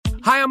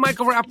Hi, I'm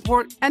Michael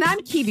Rappaport. And I'm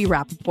Kibi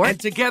Rappaport. And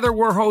together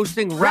we're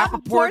hosting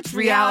Rappaport's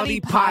Reality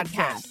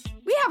Podcast.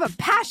 We have a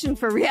passion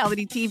for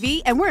reality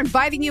TV, and we're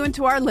inviting you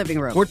into our living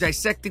room. We're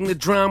dissecting the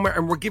drama,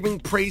 and we're giving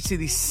praise to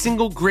the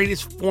single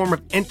greatest form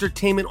of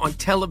entertainment on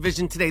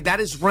television today.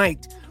 That is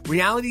right.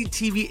 Reality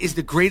TV is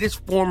the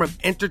greatest form of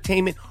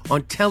entertainment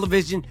on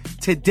television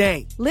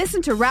today.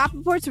 Listen to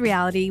Rappaport's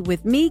Reality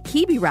with me,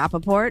 Kibi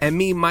Rappaport. And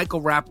me,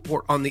 Michael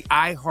Rappaport, on the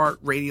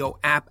iHeartRadio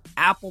app,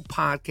 Apple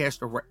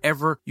Podcast, or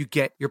wherever you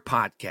get your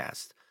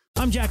podcast.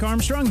 I'm Jack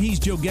Armstrong. He's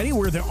Joe Getty.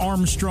 We're the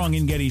Armstrong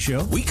and Getty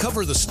Show. We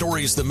cover the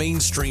stories the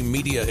mainstream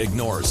media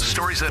ignores. The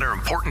stories that are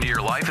important to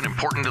your life and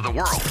important to the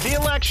world. The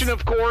election,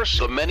 of course.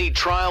 The many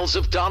trials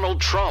of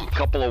Donald Trump.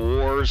 Couple of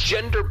wars.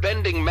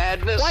 Gender-bending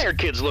madness. Why are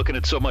kids looking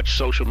at so much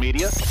social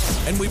media?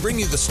 And we bring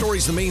you the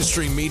stories the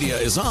mainstream media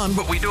is on,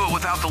 but we do it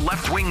without the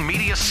left-wing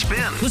media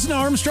spin. Listen to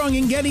Armstrong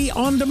and Getty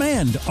on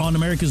demand on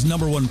America's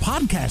 #1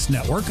 podcast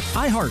network,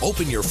 iHeart.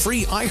 Open your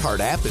free iHeart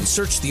app and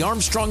search The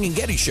Armstrong and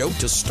Getty Show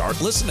to start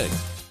listening.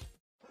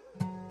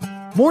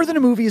 More Than a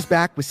Movie is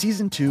back with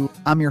Season 2.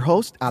 I'm your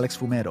host, Alex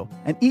Fumero,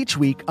 and each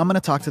week I'm going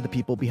to talk to the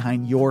people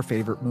behind your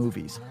favorite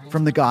movies.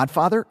 From The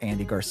Godfather,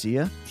 Andy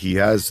Garcia. He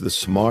has the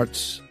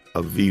smarts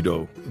of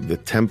Vito, the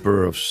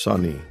temper of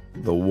Sonny,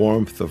 the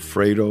warmth of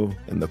Fredo,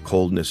 and the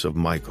coldness of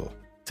Michael.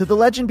 To the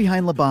legend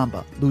behind La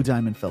Bamba, Lou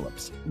Diamond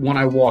Phillips. When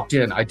I walked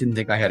in, I didn't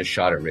think I had a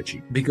shot at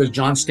Richie because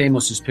John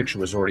Stamos' picture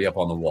was already up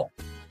on the wall.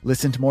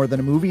 Listen to More Than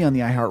a Movie on the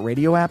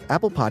iHeartRadio app,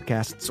 Apple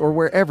Podcasts, or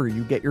wherever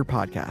you get your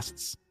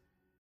podcasts.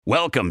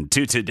 Welcome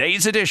to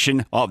today's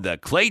edition of the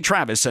Clay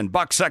Travis and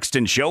Buck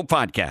Sexton Show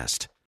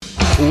podcast.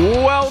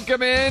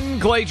 Welcome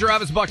in, Clay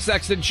Travis, Buck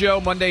Sexton Show,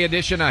 Monday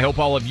edition. I hope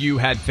all of you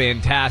had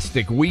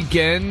fantastic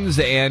weekends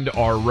and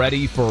are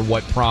ready for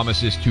what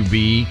promises to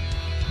be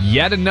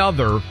yet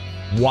another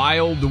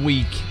wild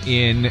week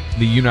in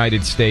the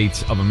United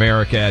States of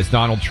America as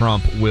Donald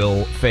Trump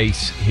will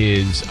face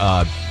his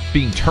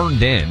being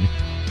turned in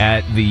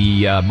at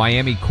the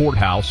Miami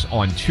courthouse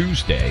on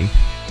Tuesday,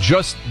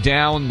 just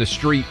down the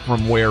street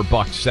from where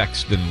Buck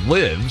Sexton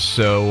lives.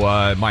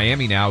 So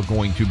Miami now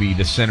going to be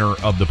the center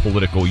of the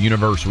political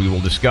universe. We will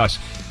discuss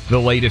the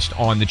latest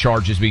on the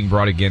charges being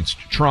brought against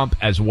Trump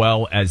as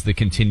well as the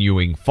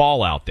continuing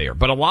fallout there.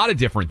 But a lot of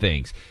different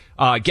things.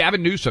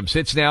 Gavin Newsom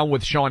sits down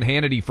with Sean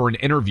Hannity for an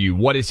interview.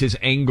 What is his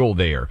angle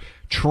there?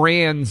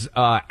 Trans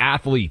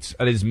athletes,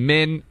 that is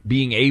men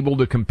being able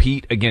to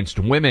compete against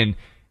women.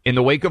 In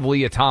the wake of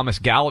Leah Thomas,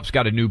 Gallup's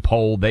got a new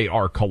poll. They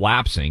are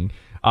collapsing.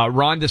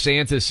 Ron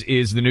DeSantis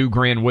is the new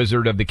grand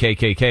wizard of the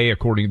KKK,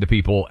 according to the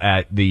people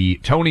at the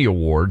Tony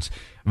Awards.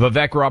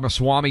 Vivek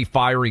Ramaswamy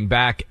firing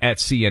back at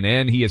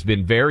CNN. He has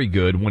been very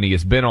good when he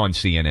has been on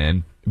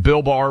CNN.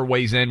 Bill Barr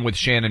weighs in with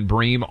Shannon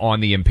Bream on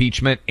the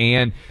impeachment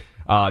and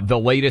the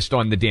latest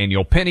on the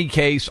Daniel Penny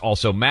case.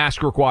 Also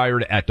mask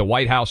required at the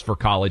White House for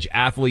college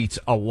athletes.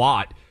 A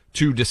lot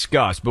to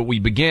discuss, but we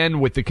begin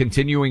with the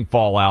continuing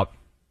fallout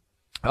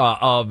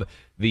of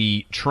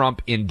the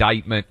Trump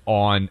indictment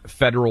on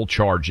federal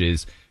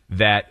charges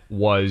that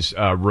was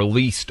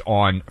released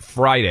on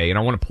Friday. And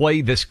I want to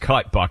play this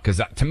cut, Buck,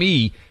 because to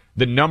me,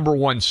 the number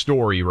one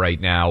story right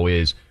now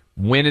is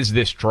when is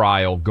this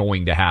trial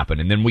going to happen?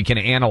 And then we can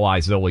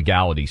analyze the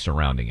legality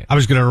surrounding it. I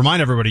was going to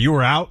remind everybody, you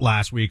were out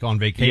last week on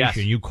vacation. Yes.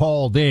 You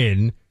called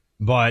in,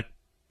 but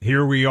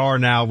here we are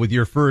now with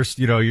your first,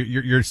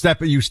 you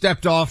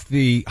stepped off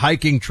the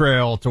hiking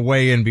trail to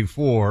weigh in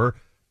before.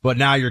 But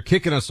now you're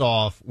kicking us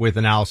off with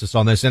analysis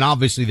on this. And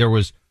obviously there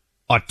was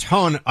a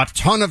ton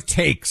of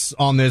takes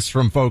on this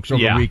from folks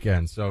over the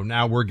weekend. So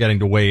now we're getting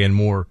to weigh in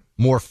more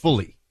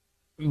fully.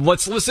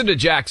 Let's listen to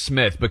Jack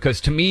Smith, because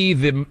to me,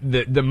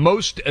 the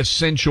most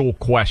essential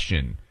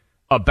question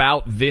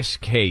about this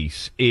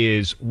case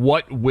is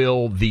what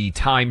will the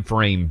time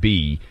frame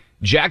be?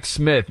 Jack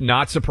Smith,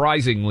 not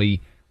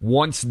surprisingly,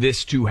 wants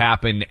this to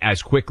happen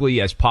as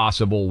quickly as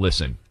possible.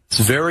 Listen.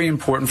 It's very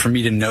important for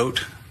me to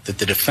note that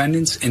the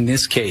defendants in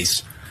this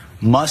case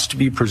must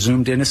be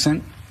presumed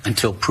innocent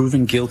until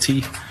proven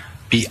guilty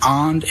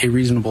beyond a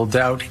reasonable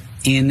doubt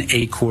in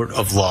a court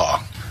of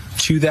law.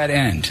 To that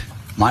end,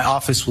 my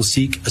office will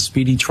seek a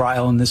speedy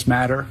trial in this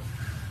matter,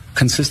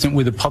 consistent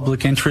with the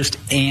public interest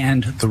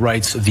and the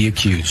rights of the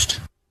accused.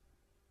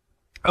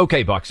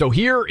 Okay, Buck. So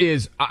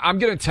I'm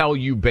going to tell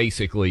you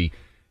basically,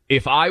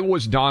 if I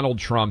was Donald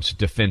Trump's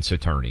defense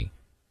attorney,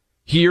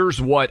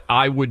 here's what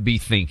I would be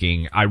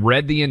thinking. I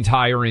read the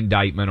entire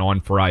indictment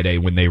on Friday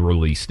when they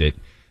released it.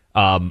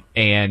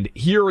 And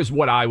here is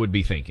what I would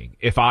be thinking.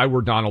 If I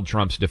were Donald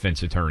Trump's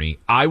defense attorney,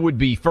 I would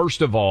be,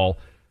 first of all,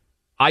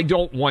 I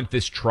don't want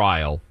this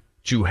trial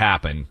to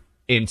happen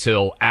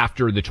until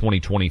after the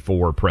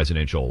 2024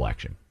 presidential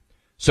election.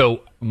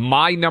 So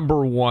my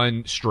number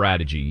one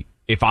strategy,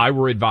 if I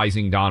were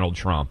advising Donald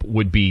Trump,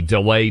 would be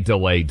delay,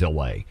 delay,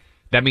 delay.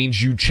 That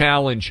means you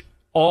challenge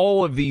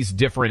all of these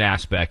different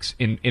aspects.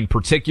 In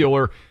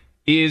particular,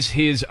 is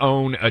his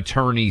own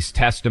attorney's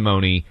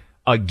testimony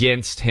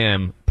against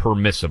him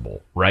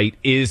permissible, right?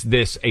 Is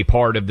this a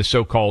part of the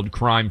so-called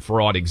crime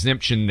fraud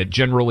exemption that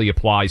generally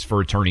applies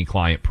for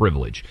attorney-client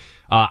privilege?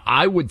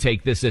 I would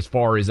take this as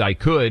far as I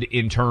could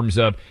in terms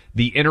of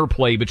the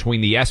interplay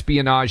between the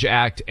Espionage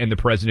Act and the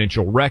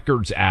Presidential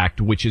Records Act,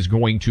 which is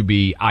going to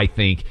be, I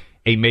think,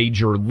 a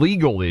major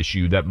legal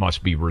issue that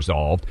must be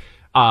resolved.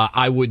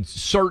 I would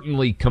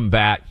certainly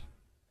combat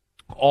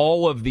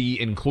all of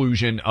the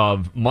inclusion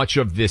of much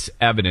of this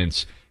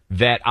evidence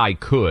that I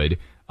could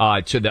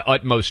to the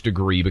utmost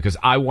degree, because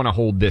I want to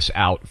hold this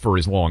out for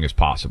as long as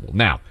possible.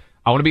 Now,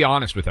 I want to be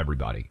honest with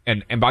everybody.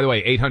 And by the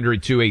way,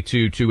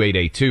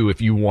 800-282-2882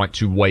 if you want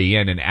to weigh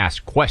in and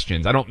ask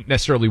questions. I don't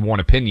necessarily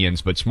want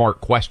opinions, but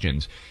smart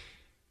questions.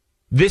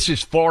 This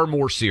is far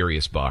more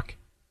serious, Buck,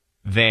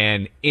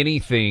 than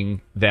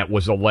anything that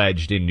was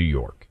alleged in New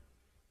York.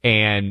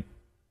 And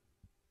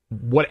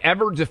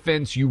whatever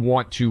defense you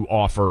want to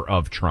offer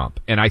of Trump,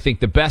 and I think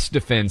the best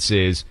defense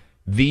is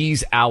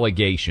these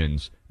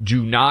allegations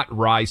do not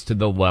rise to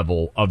the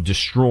level of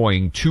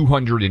destroying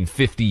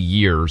 250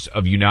 years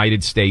of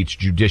United States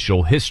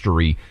judicial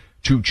history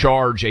to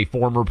charge a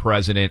former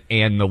president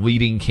and the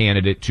leading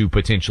candidate to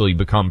potentially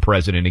become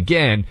president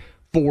again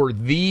for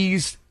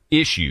these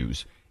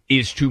issues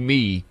is, to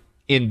me,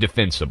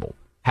 indefensible.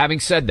 Having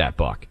said that,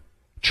 Buck,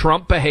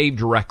 Trump behaved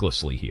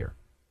recklessly here.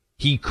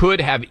 He could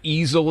have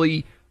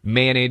easily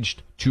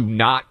managed to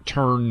not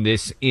turn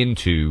this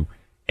into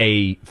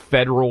a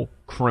federal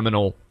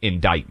criminal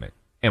indictment.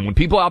 And when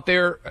people out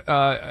there,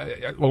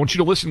 I want you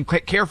to listen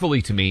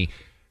carefully to me.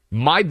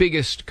 My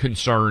biggest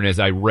concern as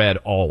I read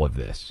all of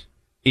this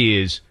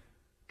is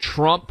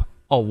Trump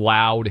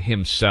allowed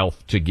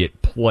himself to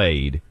get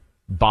played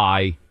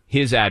by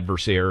his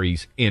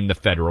adversaries in the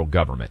federal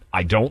government.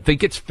 I don't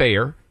think it's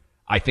fair.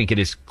 I think it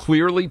is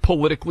clearly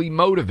politically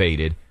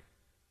motivated,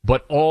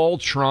 but all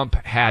Trump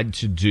had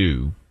to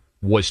do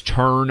was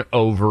turn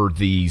over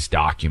these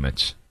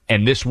documents,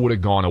 and this would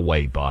have gone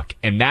away, Buck.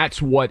 And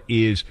that's what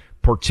is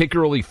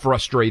particularly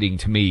frustrating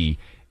to me,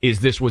 is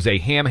this was a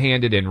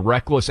ham-handed and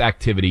reckless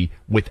activity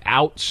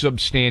without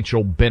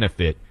substantial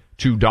benefit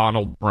to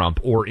Donald Trump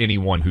or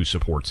anyone who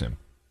supports him.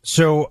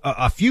 So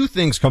a few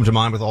things come to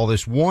mind with all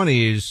this. One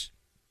is,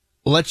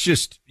 let's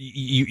just,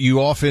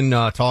 you often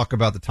talk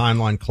about the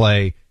timeline,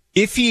 Clay.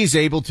 If he is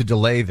able to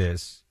delay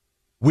this,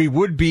 we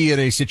would be in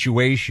a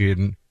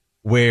situation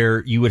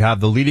where you would have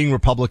the leading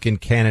Republican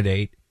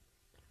candidate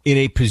in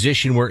a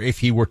position where if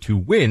he were to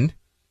win,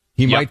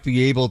 he might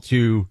be able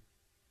to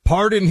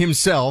pardon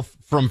himself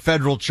from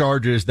federal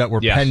charges that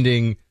were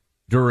pending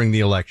during the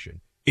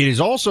election. It is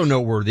also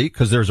noteworthy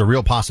because there's a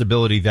real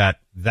possibility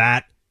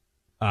that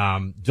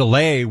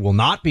delay will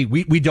not be,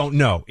 we don't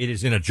know. It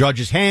is in a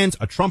judge's hands,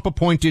 a Trump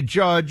appointed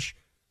judge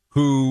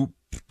who,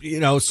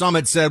 some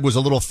had said was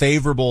a little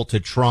favorable to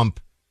Trump,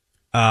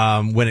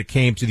 when it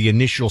came to the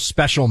initial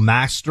special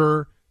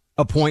master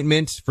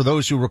appointment. For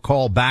those who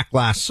recall, back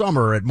last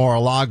summer at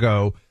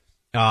Mar-a-Lago,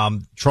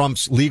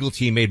 Trump's legal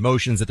team made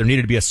motions that there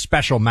needed to be a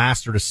special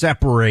master to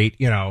separate,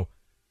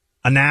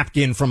 a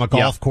napkin from a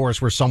golf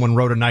course where someone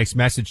wrote a nice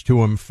message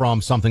to him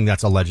from something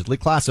that's allegedly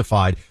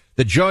classified.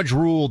 The judge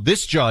ruled,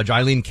 this judge,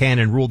 Eileen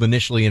Cannon, ruled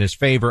initially in his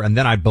favor, and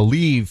then I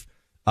believe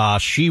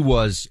she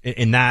was,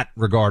 in that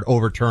regard,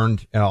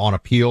 overturned on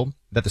appeal,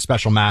 that the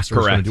special master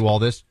was going to do all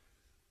this.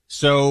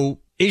 So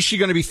is she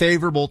going to be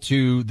favorable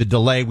to the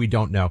delay? We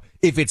don't know.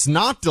 If it's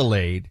not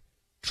delayed,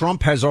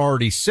 Trump has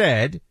already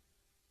said,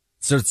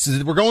 so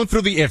we're going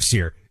through the ifs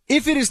here.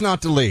 If it is not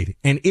delayed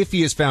and if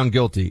he is found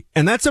guilty,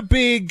 and that's a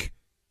big,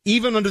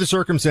 even under the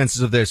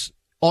circumstances of this,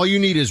 all you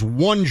need is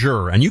one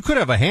juror, and you could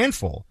have a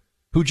handful,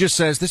 who just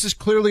says this is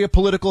clearly a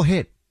political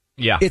hit.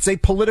 Yeah. It's a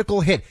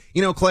political hit.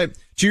 Clay,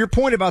 to your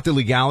point about the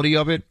legality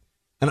of it,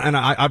 and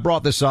I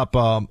brought this up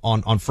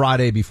on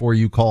Friday before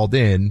you called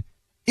in.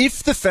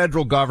 If the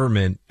federal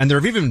government, and there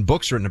have even been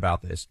books written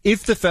about this,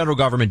 if the federal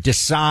government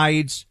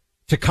decides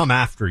to come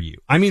after you,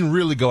 I mean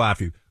really go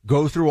after you,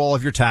 go through all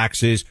of your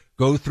taxes,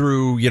 go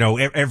through,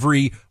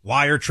 every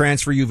wire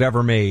transfer you've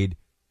ever made,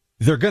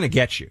 they're going to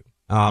get you.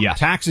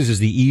 Taxes is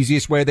the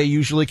easiest way they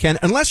usually can,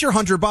 unless you're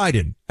Hunter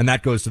Biden, and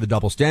that goes to the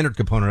double standard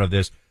component of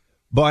this.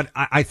 But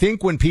I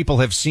think when people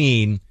have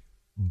seen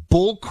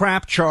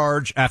bullcrap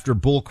charge after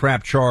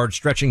bullcrap charge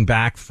stretching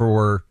back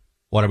for,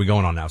 what are we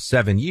going on now,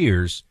 7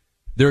 years,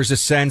 there's a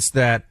sense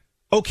that,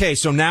 okay,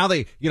 so now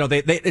they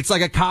it's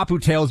like a cop who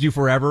tails you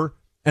forever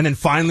and then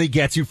finally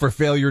gets you for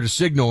failure to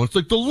signal. It's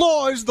like, the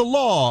law is the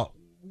law.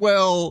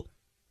 Well,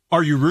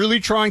 are you really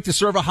trying to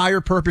serve a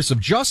higher purpose of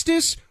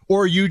justice,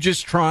 or are you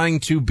just trying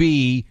to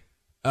be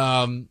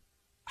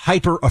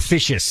hyper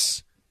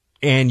officious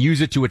and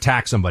use it to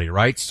attack somebody,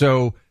 right?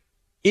 So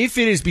if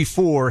it is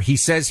before, he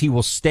says he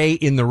will stay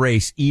in the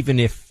race even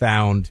if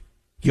found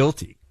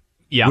guilty.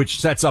 Yeah. Which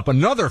sets up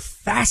another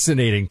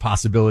fascinating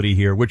possibility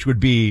here, which would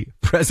be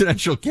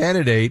presidential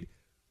candidate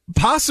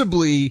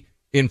possibly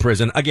in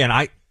prison.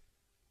 Again,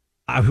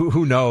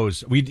 who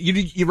knows?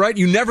 You're right.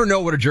 You never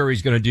know what a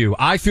jury's going to do.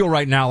 I feel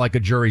right now like a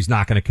jury's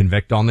not going to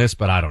convict on this,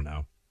 but I don't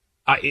know.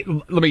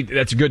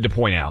 That's good to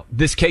point out.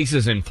 This case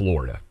is in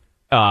Florida.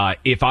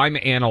 If I'm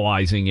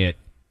analyzing it,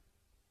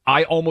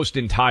 I almost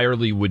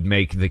entirely would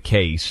make the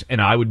case,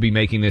 and I would be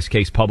making this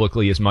case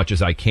publicly as much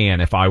as I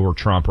can if I were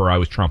Trump or I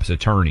was Trump's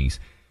attorneys.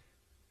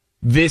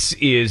 This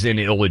is an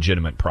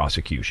illegitimate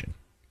prosecution.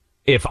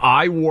 If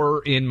I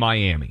were in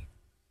Miami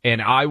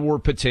and I were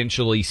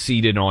potentially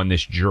seated on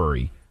this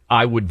jury,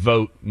 I would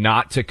vote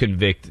not to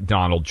convict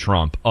Donald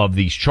Trump of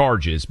these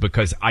charges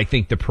because I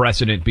think the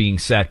precedent being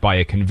set by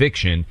a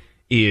conviction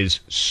is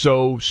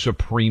so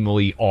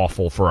supremely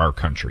awful for our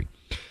country.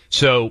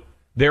 So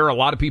there are a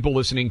lot of people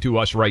listening to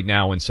us right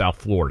now in South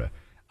Florida.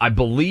 I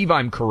believe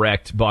I'm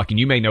correct, Buck, and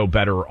you may know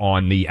better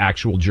on the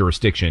actual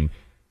jurisdiction.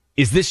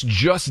 Is this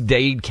just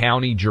Dade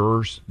County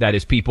jurors? That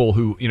is people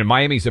who,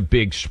 Miami's a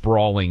big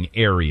sprawling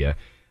area.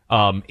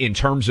 In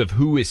terms of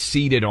who is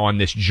seated on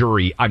this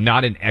jury, I'm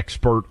not an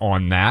expert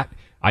on that.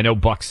 I know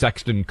Buck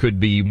Sexton could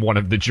be one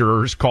of the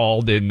jurors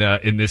called in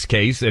this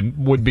case and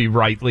would be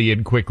rightly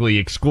and quickly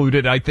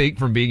excluded, I think,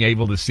 from being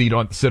able to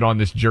sit on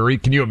this jury.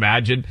 Can you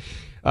imagine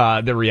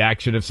the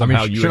reaction if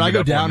somehow you should I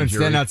go down and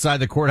stand outside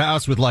the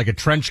courthouse with like a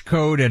trench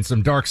coat and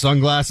some dark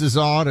sunglasses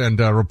on and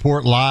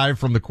report live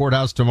from the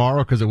courthouse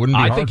tomorrow? Because it wouldn't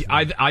be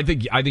I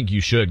think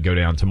you should go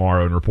down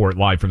tomorrow and report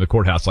live from the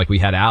courthouse like we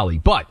had Allie.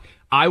 But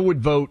I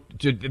would vote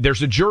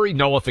there's a jury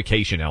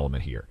nullification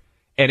element here.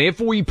 And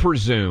if we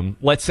presume,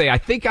 let's say, I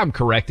think I'm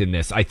correct in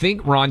this. I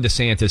think Ron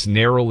DeSantis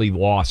narrowly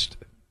lost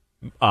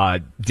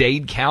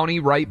Dade County,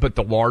 right? But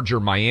the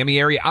larger Miami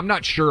area. I'm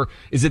not sure.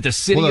 Is it the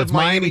city of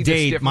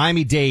Miami-Dade?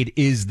 Miami-Dade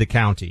is the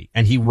county,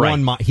 and he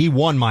won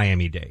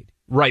Miami-Dade.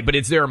 Right, but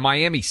is there a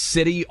Miami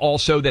City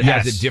also that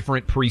has a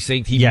different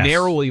precinct? He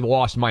narrowly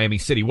lost Miami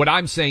City. What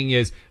I'm saying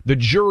is the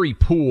jury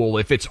pool,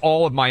 if it's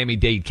all of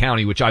Miami-Dade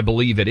County, which I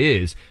believe it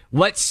is,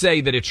 let's say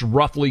that it's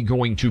roughly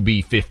going to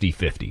be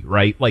 50-50,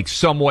 right? Like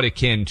somewhat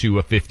akin to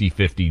a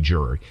 50-50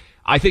 jury.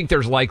 I think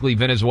there's likely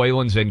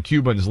Venezuelans and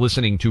Cubans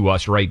listening to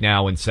us right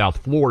now in South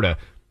Florida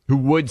who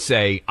would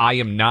say, I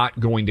am not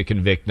going to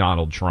convict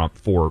Donald Trump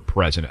for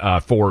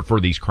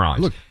these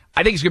crimes. Look,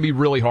 I think it's going to be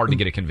really hard to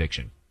get a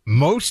conviction.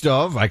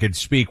 I could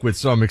speak with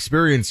some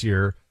experience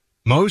here,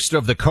 most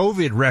of the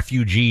COVID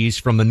refugees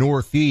from the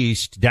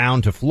Northeast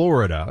down to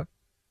Florida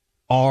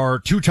are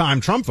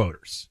two-time Trump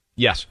voters.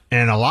 Yes.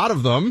 And a lot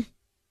of them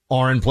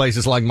are in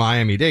places like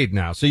Miami-Dade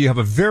now. So you have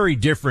a very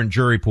different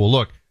jury pool.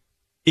 Look,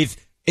 if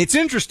it's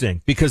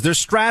interesting because there's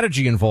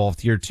strategy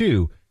involved here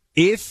too.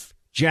 If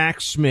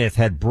Jack Smith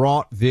had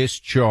brought this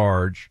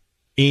charge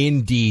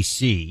in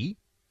D.C.,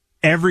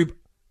 I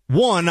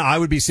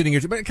would be sitting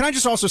here. But can I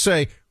just also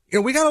say,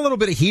 we got a little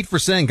bit of heat for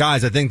saying,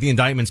 guys, I think the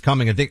indictment's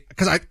coming. I think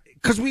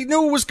because we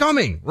knew it was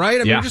coming,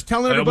 right? I mean, we're just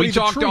telling everybody we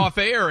talked off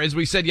air, as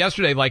we said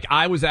yesterday. Like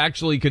I was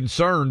actually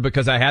concerned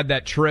because I had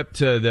that trip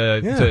to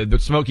the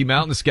Smoky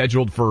Mountains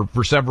scheduled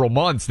for several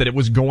months that it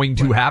was going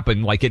to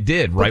happen, like it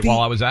did while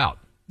I was out.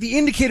 The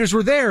indicators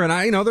were there,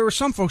 and there were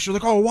some folks who were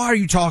like, "Oh, why are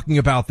you talking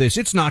about this?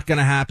 It's not going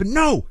to happen."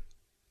 No,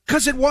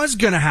 because it was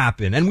going to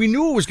happen, and we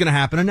knew it was going to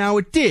happen, and now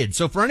it did.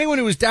 So for anyone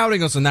who was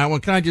doubting us on that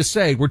one, can I just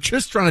say we're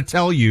just trying to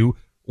tell you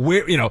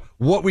where,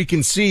 what we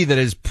can see that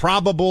is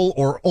probable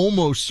or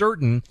almost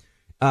certain.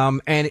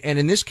 And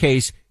in this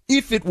case,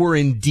 if it were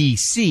in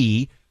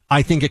D.C.,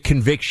 I think a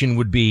conviction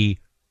would be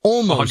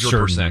almost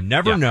 100%. Certain.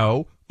 Never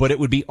know, but it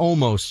would be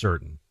almost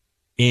certain.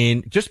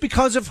 Just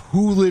because of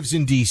who lives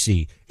in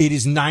D.C., it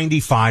is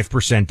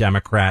 95%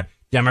 Democrat.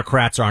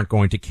 Democrats aren't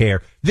going to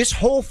care. This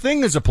whole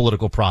thing is a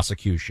political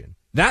prosecution.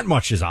 That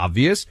much is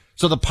obvious.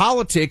 So the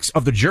politics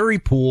of the jury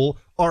pool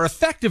are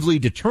effectively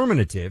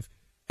determinative.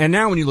 And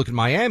now when you look at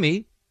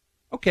Miami,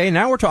 okay,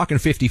 now we're talking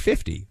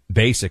 50-50,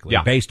 basically,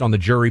 based on the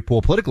jury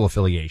pool political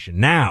affiliation.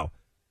 Now,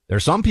 there are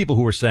some people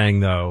who are saying,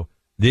 though,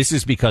 this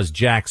is because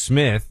Jack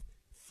Smith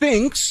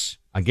thinks,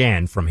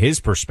 again, from his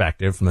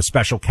perspective, from the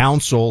special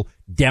counsel,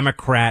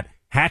 Democrat,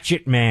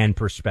 hatchet man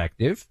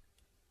perspective,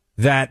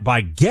 that by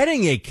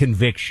getting a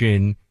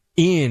conviction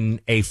in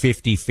a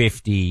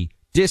 50-50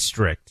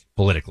 district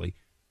politically,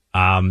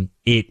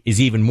 it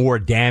is even more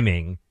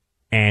damning.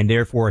 And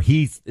therefore,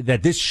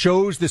 that this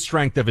shows the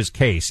strength of his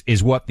case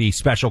is what the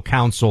special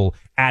counsel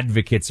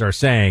advocates are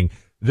saying.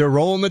 They're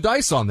rolling the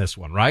dice on this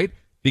one, right?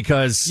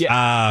 Because if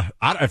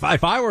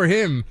I were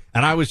him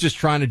and I was just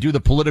trying to do the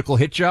political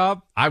hit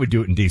job, I would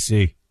do it in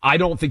D.C. I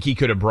don't think he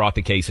could have brought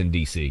the case in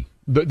D.C.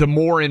 The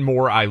more and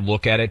more I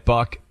look at it,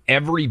 Buck,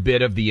 every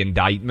bit of the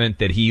indictment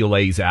that he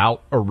lays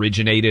out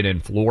originated in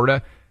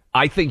Florida.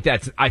 I think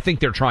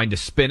they're trying to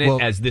spin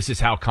it as this is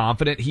how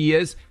confident he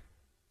is.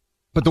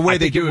 But the way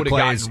they do it,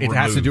 Clay, it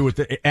has to do with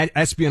the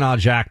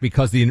Espionage Act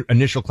because the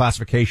initial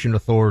classification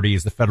authority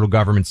is the federal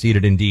government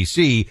seated in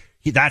D.C.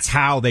 That's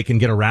how they can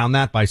get around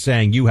that by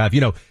saying you have,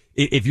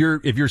 if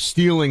you're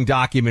stealing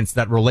documents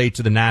that relate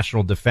to the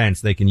national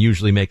defense, they can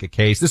usually make a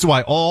case. This is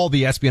why all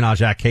the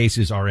Espionage Act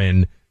cases are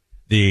in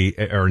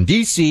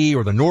D.C.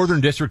 or the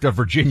Northern District of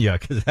Virginia,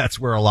 because that's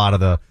where a lot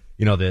of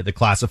the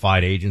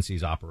classified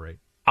agencies operate.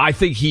 I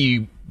think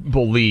he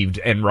believed,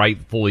 and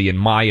rightfully in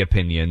my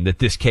opinion, that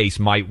this case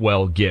might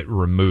well get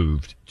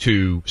removed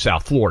to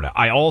South Florida.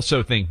 I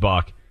also think,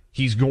 Buck,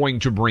 he's going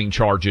to bring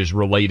charges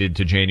related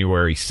to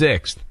January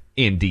 6th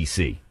in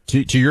D.C.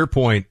 To your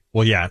point,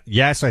 well,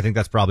 yes, I think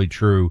that's probably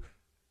true.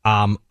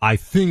 I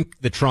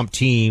think the Trump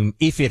team,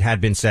 if it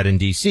had been set in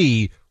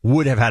D.C.,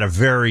 would have had a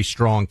very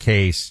strong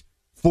case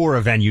for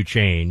a venue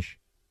change.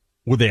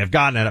 Would they have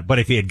gotten it? But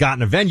if he had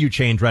gotten a venue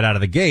change right out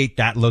of the gate,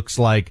 that looks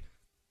like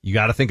you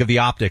got to think of the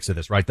optics of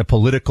this, right? The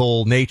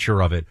political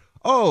nature of it.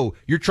 Oh,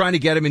 you're trying to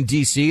get him in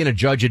D.C. and a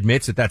judge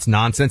admits that that's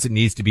nonsense. It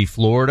needs to be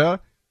Florida.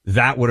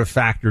 That would have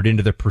factored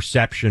into the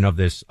perception of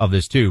this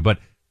too. But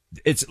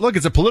it's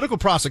a political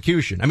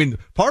prosecution. I mean,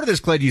 part of this,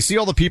 Clay, do you see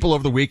all the people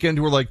over the weekend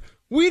who were like,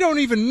 we don't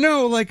even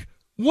know, like,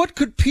 what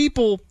could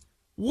people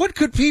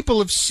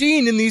have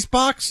seen in these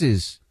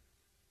boxes?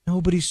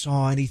 Nobody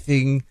saw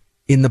anything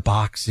in the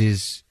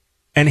boxes.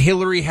 And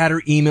Hillary had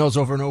her emails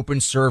over an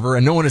open server,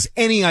 and no one has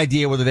any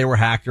idea whether they were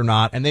hacked or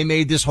not. And they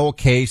made this whole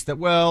case that,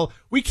 well,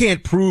 we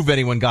can't prove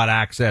anyone got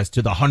access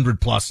to the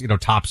 100+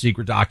 top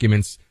secret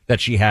documents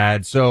that she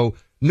had. So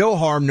no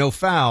harm, no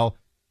foul.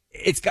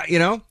 It's got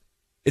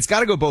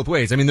to go both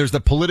ways. I mean, there's the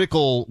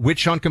political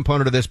witch hunt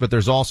component of this, but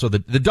there's also the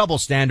double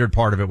standard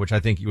part of it, which I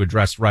think you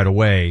addressed right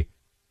away.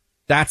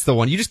 That's the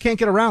one. You just can't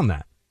get around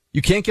that.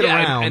 You can't get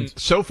around. And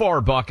so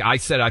far, Buck, I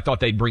said I thought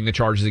they'd bring the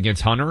charges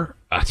against Hunter.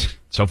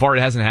 So far,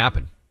 it hasn't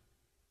happened.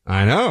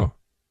 I know.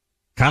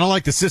 Kind of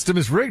like the system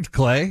is rigged,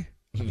 Clay.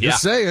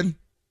 Just saying.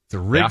 It's a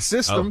rigged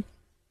system.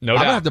 No I'm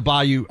doubt. gonna have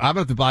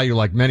to buy you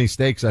like many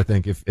steaks, I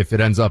think, if it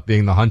ends up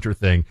being the Hunter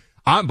thing.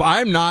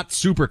 I'm not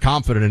super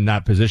confident in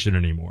that position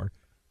anymore.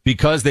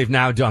 Because they've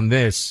now done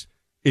this,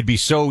 it'd be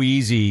so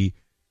easy.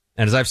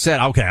 And as I've said,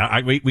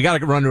 okay, we got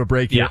to run to a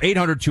break here.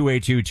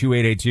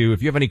 800-282-2882.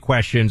 If you have any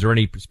questions or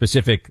any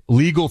specific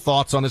legal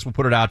thoughts on this, we'll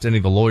put it out to any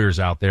of the lawyers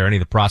out there, any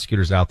of the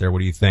prosecutors out there. What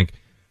do you think?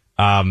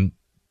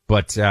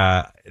 But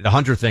the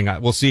Hunter thing,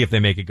 we'll see if they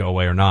make it go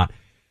away or not.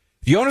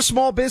 If you own a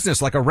small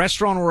business like a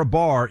restaurant or a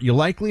bar, you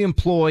likely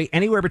employ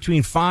anywhere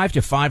between 5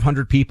 to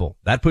 500 people.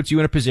 That puts you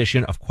in a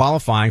position of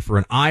qualifying for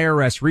an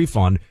IRS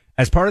refund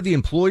as part of the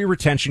Employee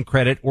Retention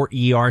Credit, or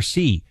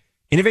ERC.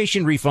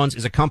 Innovation Refunds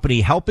is a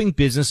company helping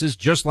businesses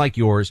just like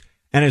yours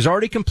and has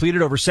already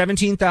completed over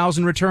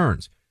 17,000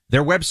 returns.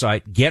 Their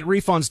website,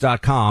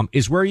 getrefunds.com,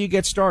 is where you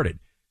get started.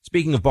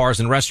 Speaking of bars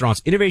and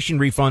restaurants, Innovation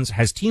Refunds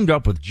has teamed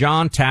up with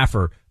John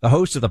Taffer, the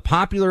host of the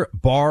popular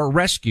Bar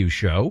Rescue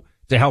Show,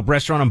 to help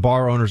restaurant and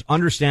bar owners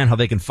understand how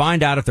they can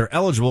find out if they're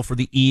eligible for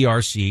the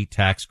ERC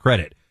tax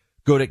credit.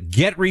 Go to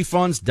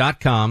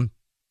getrefunds.com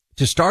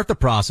to start the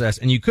process,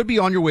 and you could be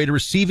on your way to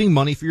receiving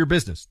money for your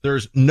business.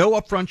 There's no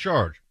upfront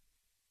charge.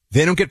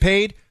 They don't get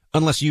paid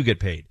unless you get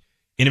paid.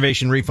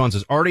 Innovation Refunds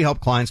has already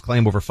helped clients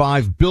claim over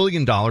 $5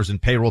 billion in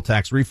payroll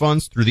tax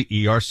refunds through the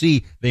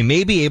ERC. They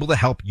may be able to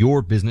help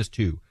your business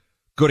too.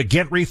 Go to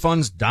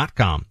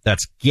getrefunds.com.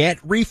 That's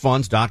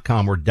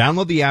getrefunds.com, or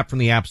download the app from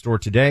the App Store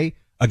today.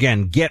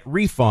 Again,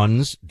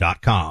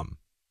 getrefunds.com.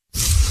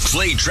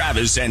 Clay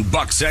Travis and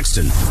Buck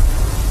Sexton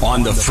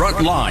on the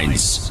front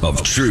lines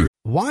of truth.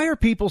 Why are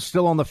people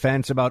still on the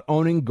fence about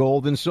owning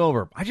gold and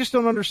silver? I just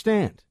don't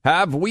understand.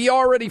 Have we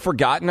already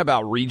forgotten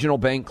about regional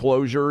bank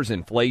closures,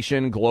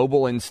 inflation,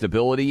 global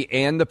instability,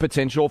 and the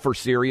potential for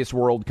serious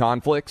world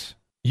conflicts?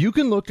 You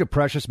can look to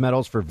precious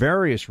metals for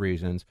various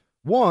reasons.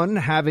 1,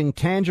 having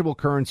tangible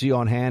currency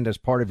on hand as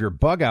part of your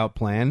bug-out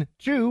plan.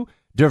 2,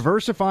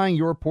 diversifying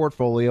your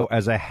portfolio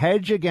as a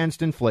hedge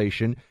against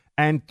inflation.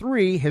 And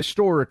 3,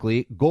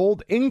 historically,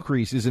 gold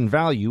increases in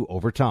value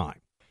over time.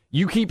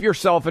 You keep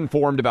yourself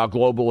informed about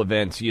global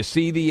events. You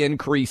see the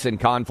increase in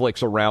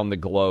conflicts around the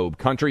globe.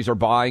 Countries are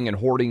buying and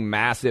hoarding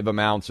massive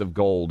amounts of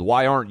gold.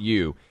 Why aren't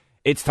you?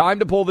 It's time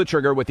to pull the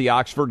trigger with the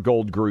Oxford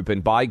Gold Group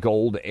and buy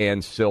gold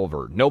and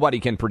silver. Nobody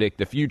can predict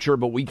the future,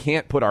 but we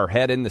can't put our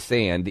head in the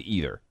sand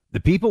either.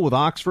 The people with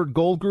Oxford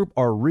Gold Group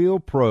are real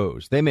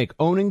pros. They make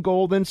owning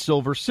gold and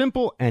silver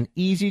simple and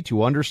easy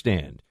to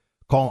understand.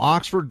 Call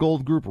Oxford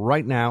Gold Group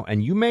right now,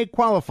 and you may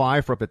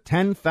qualify for up to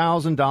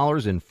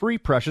 $10,000 in free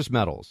precious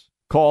metals.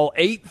 Call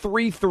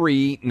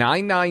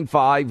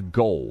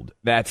 833-995-GOLD.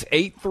 That's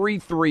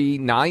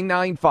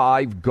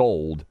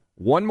 833-995-GOLD.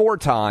 One more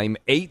time,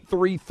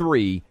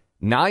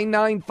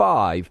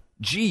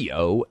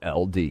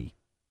 833-995-GOLD.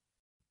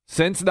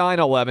 Since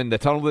 9/11, the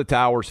Tunnel to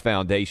Towers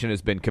Foundation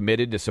has been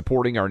committed to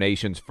supporting our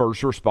nation's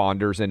first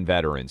responders and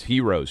veterans,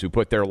 heroes who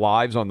put their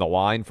lives on the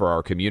line for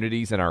our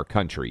communities and our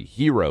country,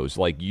 heroes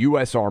like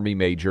U.S. Army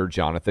Major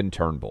Jonathan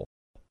Turnbull.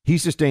 He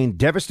sustained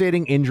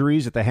devastating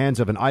injuries at the hands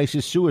of an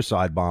ISIS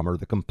suicide bomber,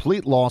 the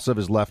complete loss of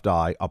his left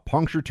eye, a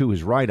puncture to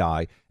his right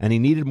eye, and he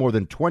needed more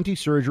than 20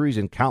 surgeries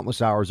and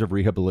countless hours of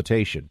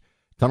rehabilitation.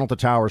 Tunnel to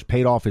Towers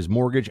paid off his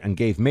mortgage and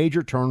gave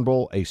Major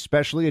Turnbull a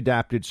specially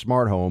adapted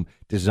smart home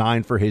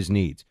designed for his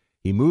needs.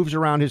 He moves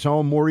around his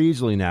home more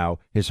easily now.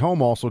 His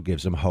home also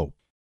gives him hope.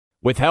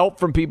 With help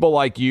from people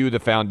like you,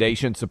 the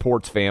foundation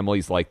supports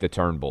families like the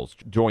Turnbulls.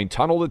 Join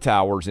Tunnel to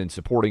Towers in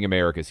supporting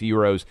America's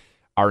heroes,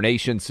 our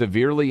nation's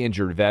severely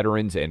injured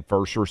veterans and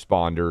first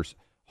responders,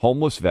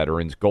 homeless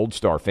veterans, Gold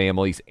Star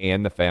families,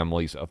 and the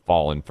families of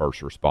fallen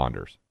first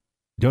responders.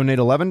 Donate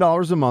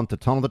 $11 a month to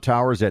Tunnel to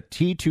Towers at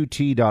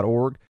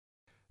T2T.org.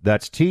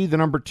 That's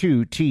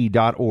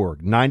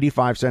T2T.org.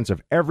 95 cents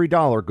of every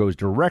dollar goes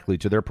directly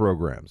to their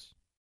programs.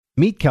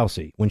 Meet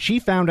Kelsey. When she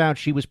found out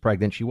she was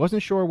pregnant, she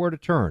wasn't sure where to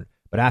turn.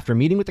 But after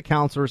meeting with the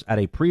counselors at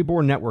a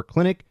preborn network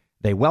clinic,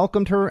 they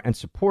welcomed her and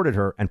supported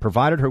her and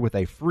provided her with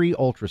a free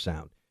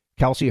ultrasound.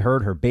 Kelsey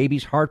heard her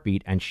baby's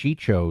heartbeat, and she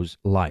chose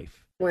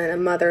life. When a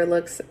mother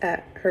looks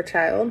at her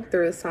child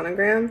through a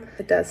sonogram,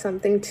 it does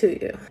something to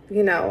you.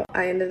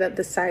 I ended up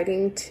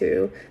deciding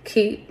to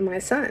keep my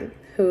son,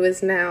 who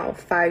is now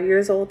 5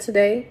 years old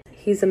today.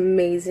 He's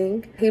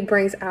amazing. He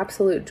brings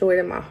absolute joy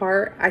to my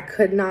heart. I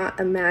could not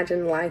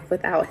imagine life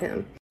without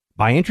him.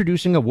 By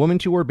introducing a woman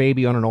to her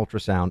baby on an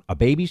ultrasound, a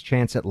baby's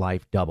chance at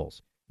life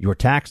doubles. Your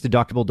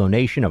tax-deductible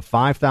donation of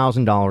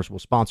 $5,000 will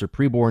sponsor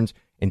Preborn's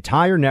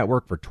entire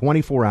network for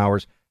 24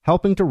 hours,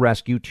 helping to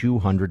rescue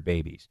 200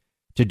 babies.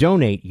 To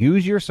donate,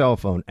 use your cell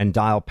phone and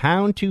dial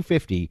pound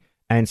 250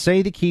 and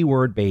say the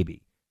keyword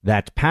baby.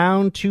 That's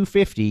pound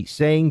 250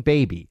 saying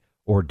baby,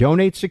 or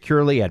donate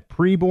securely at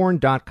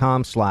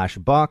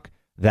preborn.com/buck.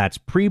 That's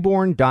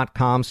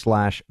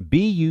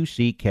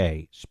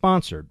preborn.com/BUCK,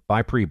 sponsored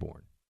by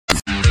Preborn.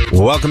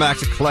 Welcome back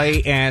to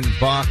Clay and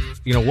Buck.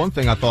 One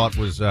thing I thought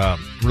was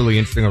really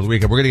interesting over the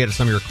weekend, we're going to get to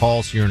some of your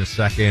calls here in a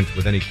second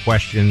with any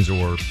questions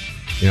or,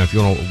 if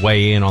you want to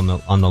weigh in on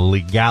the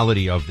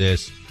legality of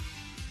this.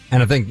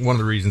 And I think one of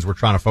the reasons we're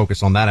trying to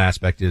focus on that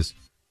aspect is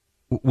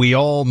we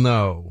all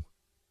know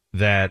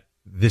that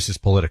this is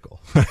political.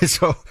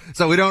 so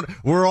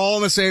we're all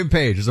on the same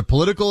page. It's a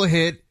political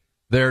hit.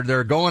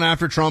 They're going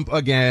after Trump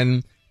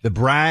again. The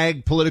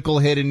Bragg political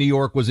hit in New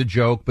York was a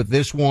joke, but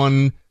this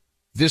one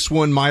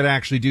might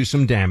actually do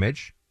some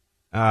damage.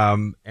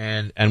 And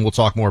we'll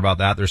talk more about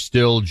that. There's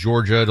still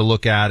Georgia to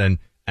look at and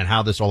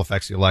how this all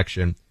affects the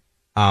election.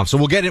 So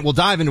we'll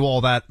dive into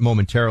all that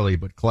momentarily.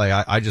 But Clay,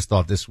 I just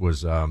thought this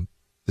was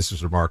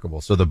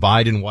remarkable. So the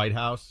Biden White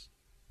House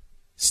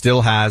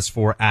still has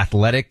for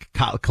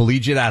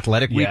collegiate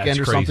athletic weekend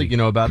or something. You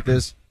know about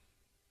this?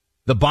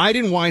 The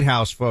Biden White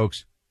House,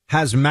 folks,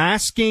 has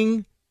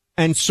masking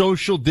and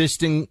social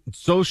distancing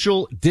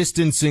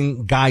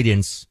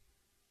guidance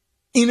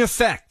in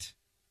effect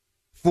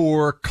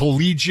for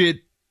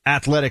collegiate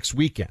athletics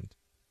weekend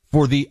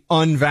for the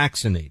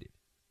unvaccinated.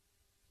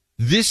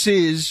 This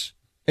is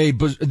a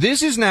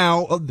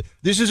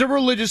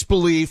religious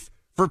belief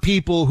for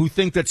people who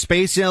think that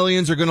space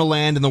aliens are going to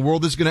land and the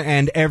world is going to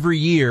end every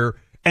year.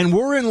 And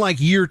we're in like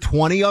year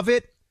 20 of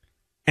it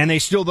and they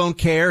still don't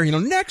care.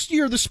 Next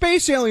year the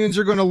space aliens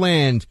are going to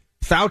land.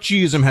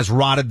 Fauciism has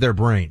rotted their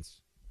brains.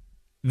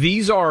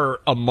 These are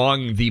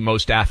among the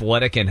most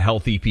athletic and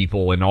healthy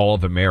people in all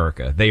of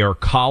America. They are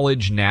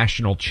college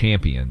national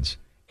champions.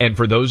 And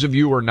for those of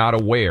you who are not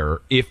aware,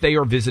 if they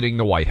are visiting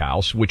the White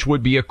House, which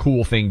would be a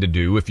cool thing to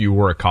do if you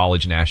were a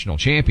college national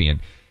champion,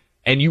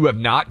 and you have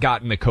not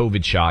gotten the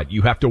COVID shot,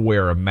 you have to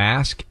wear a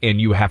mask and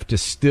you have to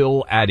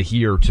still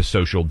adhere to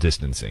social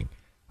distancing.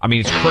 I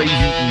mean, it's crazy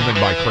even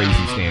by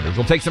crazy standards.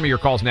 We'll take some of your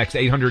calls next,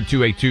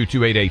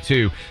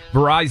 800-282-2882.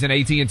 Verizon,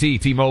 AT&T,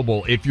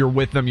 T-Mobile. If you're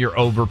with them, you're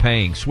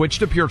overpaying. Switch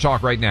to Pure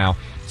Talk right now.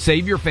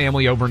 Save your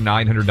family over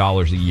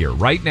 $900 a year.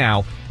 Right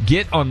now,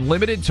 get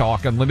unlimited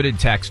talk, unlimited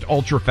text,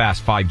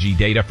 ultra-fast 5G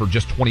data for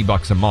just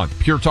 $20 a month.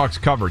 Pure Talk's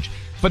coverage,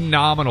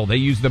 phenomenal. They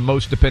use the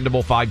most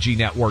dependable 5G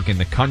network in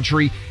the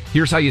country.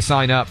 Here's how you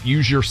sign up.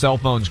 Use your cell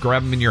phones.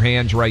 Grab them in your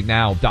hands right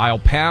now. Dial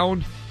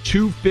pound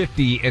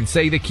 250 and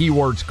say the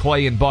keywords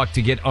Clay and Buck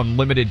to get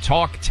unlimited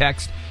talk,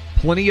 text,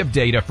 plenty of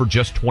data for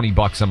just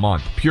 $20 a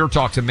month. Pure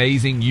Talk's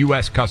amazing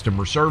U.S.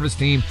 customer service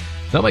team.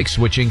 They'll make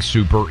switching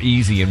super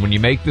easy. And when you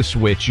make the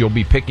switch, you'll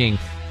be picking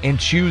and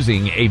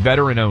choosing a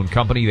veteran-owned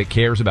company that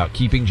cares about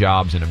keeping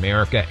jobs in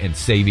America and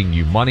saving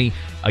you money.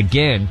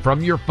 Again,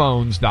 from your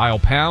phones, dial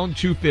pound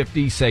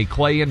 250, say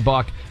Clay and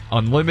Buck,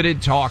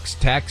 unlimited talks,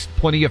 text,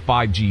 plenty of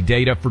 5G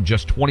data for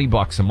just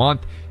 $20 a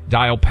month.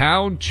 Dial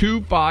pound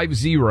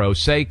 250,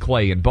 say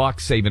Clay and Buck,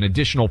 save an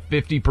additional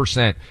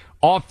 50%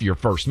 off your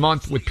first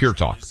month with Pure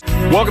Talk.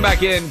 Welcome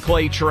back in,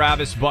 Clay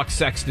Travis, Buck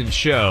Sexton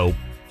Show.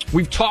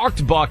 We've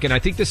talked, Buck, and I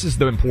think this is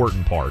the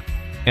important part.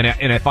 And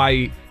if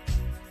I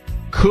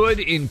could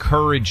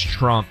encourage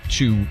Trump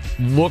to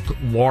look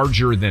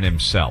larger than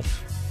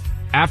himself.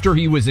 After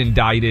he was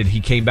indicted,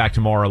 he came back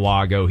to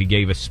Mar-a-Lago. He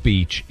gave a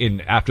speech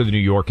after the New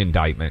York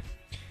indictment.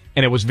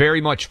 And it was very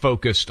much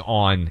focused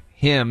on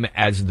him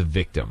as the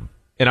victim.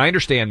 And I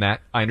understand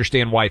that. I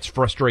understand why it's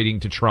frustrating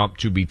to Trump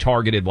to be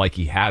targeted like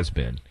he has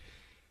been.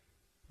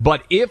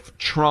 But if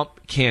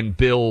Trump can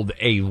build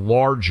a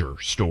larger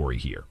story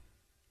here,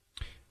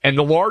 and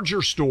the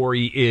larger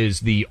story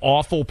is the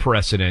awful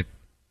precedent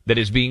that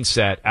is being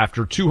set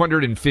after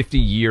 250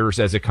 years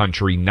as a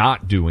country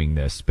not doing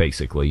this,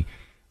 basically.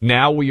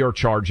 Now we are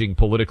charging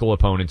political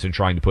opponents and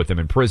trying to put them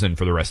in prison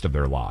for the rest of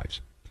their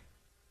lives.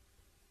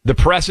 The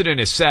precedent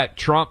is set.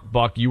 Trump,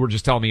 Buck, you were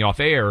just telling me off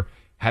air,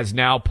 has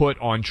now put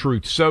on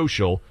Truth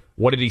Social.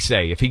 What did he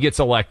say? If he gets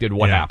elected,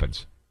 what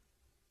happens?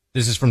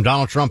 This is from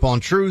Donald Trump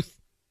on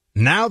Truth.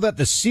 Now that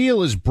the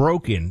seal is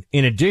broken,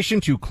 in addition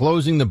to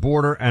closing the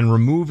border and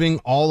removing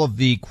all of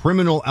the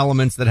criminal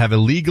elements that have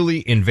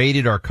illegally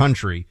invaded our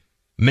country,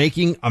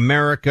 making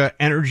America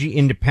energy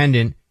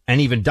independent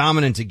and even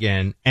dominant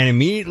again, and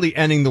immediately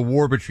ending the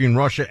war between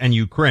Russia and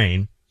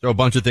Ukraine, so a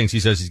bunch of things he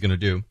says he's going to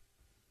do,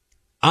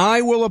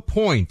 I will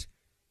appoint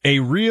a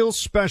real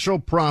special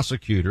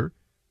prosecutor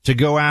to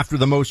go after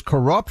the most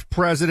corrupt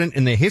president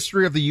in the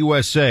history of the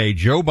USA,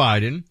 Joe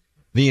Biden,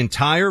 the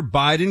entire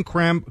Biden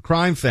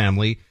crime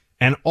family,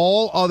 and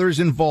all others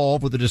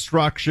involved with the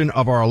destruction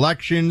of our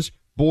elections,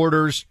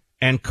 borders,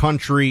 and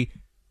country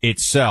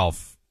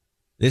itself.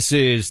 This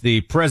is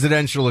the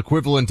presidential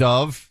equivalent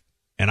of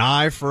an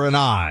eye for an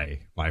eye,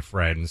 my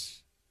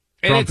friends.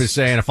 Trump is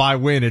saying if I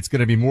win, it's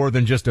going to be more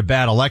than just a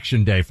bad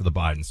election day for the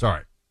Biden.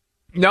 Sorry.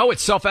 No,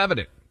 it's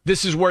self-evident.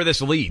 This is where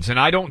this leads. And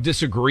I don't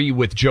disagree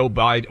with Joe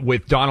Biden,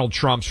 with Donald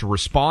Trump's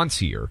response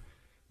here,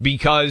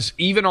 because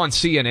even on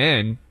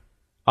CNN,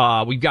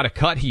 we've got a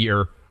cut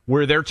here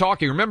where they're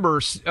talking. Remember,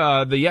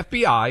 the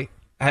FBI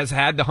has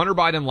had the Hunter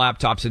Biden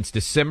laptop since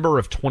December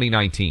of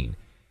 2019.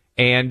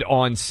 And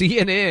on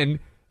CNN,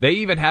 they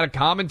even had a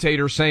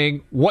commentator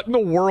saying, what in the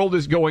world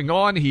is going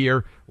on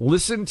here?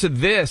 Listen to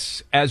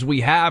this, as we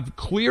have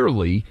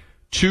clearly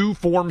two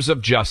forms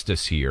of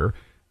justice here.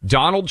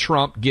 Donald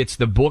Trump gets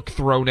the book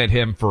thrown at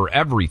him for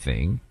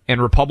everything,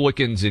 and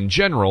Republicans in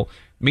general.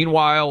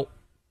 Meanwhile,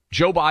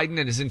 Joe Biden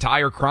and his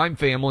entire crime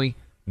family,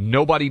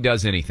 nobody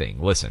does anything.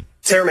 Listen.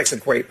 Sarah makes a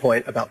great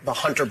point about the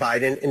Hunter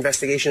Biden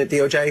investigation at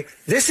DOJ.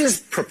 This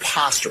is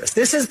preposterous.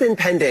 This has been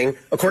pending,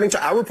 according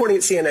to our reporting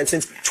at CNN,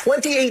 since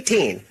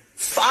 2018.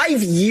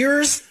 5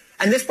 years.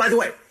 And this, by the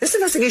way, this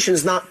investigation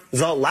is not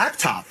the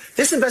laptop.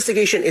 This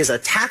investigation is a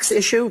tax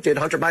issue. Did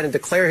Hunter Biden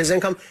declare his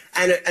income?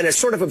 And a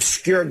sort of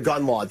obscure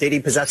gun law. Did he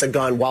possess a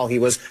gun while he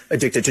was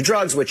addicted to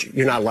drugs, which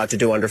you're not allowed to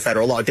do under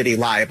federal law? Did he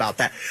lie about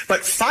that?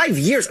 But 5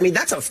 years, I mean,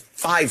 that's a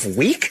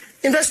 5-week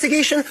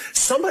investigation.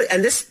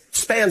 And this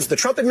spans the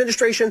Trump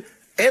administration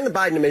and the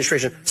Biden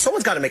administration.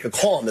 Someone's got to make a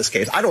call on this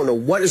case. I don't know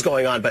what is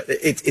going on, but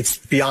it's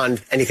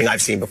beyond anything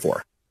I've seen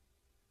before.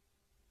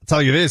 I'll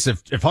tell you this,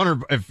 if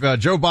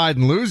Joe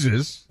Biden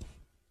loses,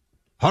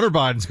 Hunter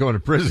Biden's going to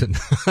prison.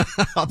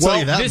 I'll tell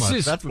you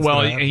that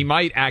much. He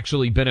might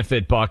actually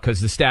benefit Buck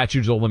because the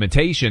statute of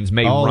limitations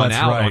may run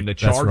out on the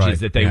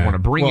charges that they want to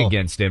bring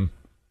against him,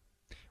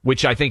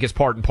 which I think is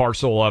part and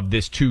parcel of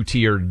this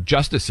two-tiered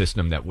justice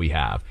system that we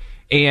have.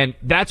 And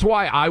that's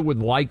why I would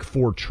like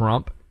for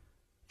Trump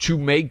to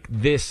make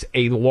this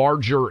a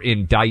larger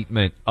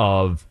indictment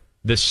of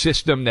the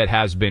system that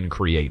has been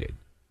created.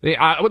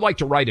 I would like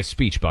to write a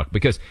speech, Buck,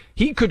 because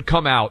he could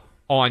come out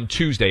on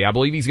Tuesday. I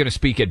believe he's going to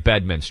speak at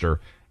Bedminster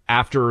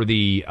after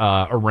the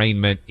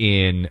arraignment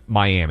in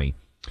Miami.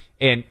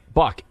 And,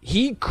 Buck,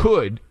 he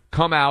could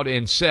come out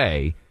and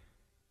say,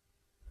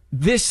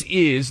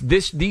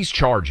 these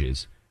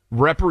charges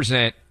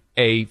represent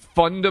a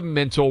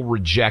fundamental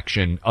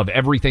rejection of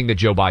everything that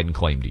Joe Biden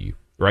claimed to you,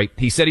 right?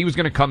 He said he was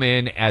going to come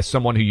in as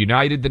someone who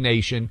united the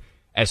nation,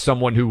 as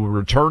someone who would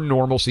return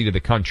normalcy to the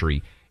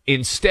country.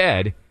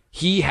 Instead,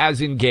 he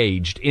has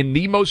engaged in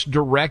the most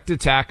direct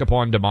attack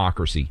upon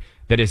democracy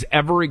that has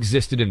ever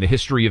existed in the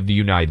history of the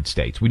United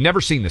States. We've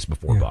never seen this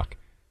before, Buck.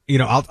 You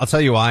know, I'll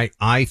tell you,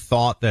 I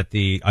thought that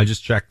I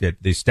just checked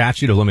it, the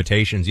statute of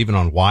limitations, even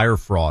on wire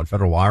fraud,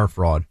 federal wire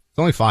fraud, it's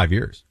only 5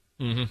 years.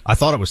 Mm-hmm. I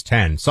thought it was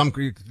 10.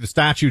 The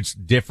statutes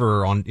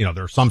differ on,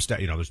 there are some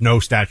there's no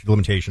statute of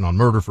limitation on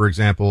murder, for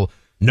example,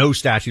 no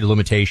statute of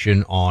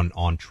limitation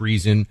on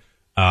treason.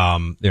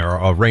 There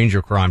are a range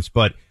of crimes,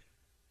 but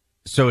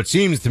so it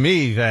seems to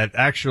me that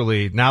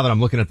actually, now that I'm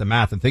looking at the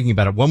math and thinking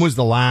about it, when was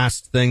the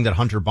last thing that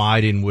Hunter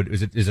Biden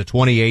is it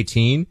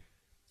 2018?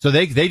 So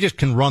they just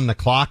can run the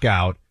clock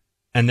out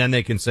and then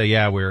they can say,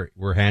 yeah,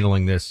 we're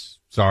handling this.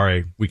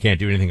 Sorry, we can't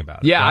do anything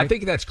about it. Yeah, right? I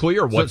think that's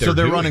clear what they're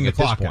doing running the at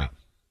this clock point. out.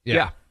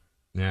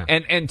 Yeah.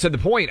 And to the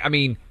point, I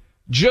mean,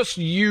 just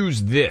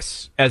use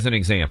this as an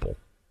example.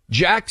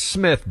 Jack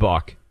Smith,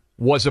 Buck,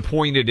 was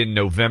appointed in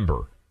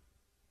November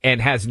and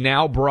has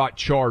now brought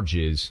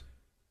charges,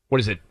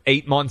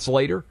 8 months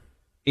later,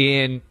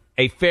 in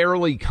a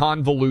fairly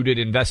convoluted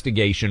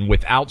investigation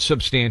without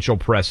substantial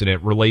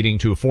precedent relating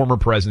to a former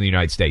president of the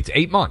United States.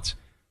 8 months.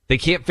 They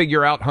can't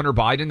figure out Hunter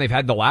Biden. They've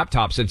had the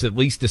laptop since at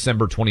least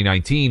December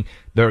 2019.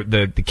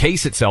 The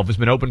case itself has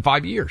been open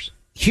 5 years.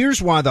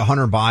 Here's why the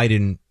Hunter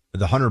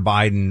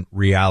Biden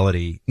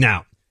reality.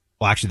 Now,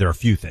 well, actually, there are a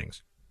few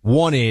things.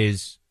 One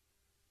is,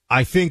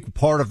 I think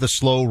part of the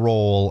slow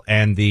roll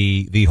and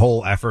the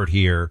whole effort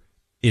here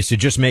is to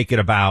just make it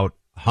about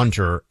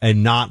Hunter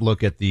and not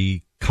look at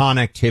the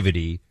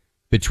connectivity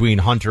between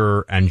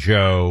Hunter and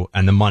Joe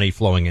and the money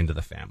flowing into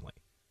the family.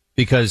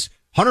 Because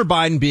Hunter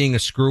Biden being a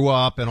screw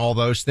up and all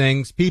those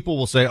things, people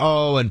will say,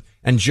 oh,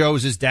 and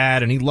Joe's his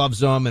dad and he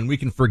loves him and we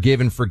can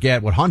forgive and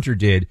forget what Hunter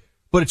did.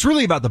 But it's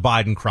really about the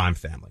Biden crime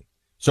family.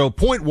 So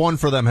point one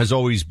for them has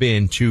always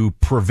been to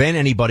prevent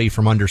anybody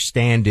from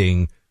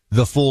understanding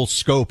the full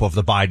scope of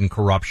the Biden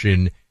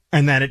corruption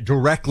and that it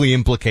directly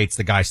implicates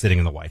the guy sitting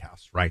in the White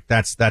House, right?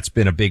 That's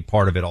been a big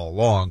part of it all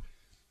along.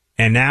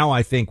 And now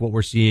I think what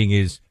we're seeing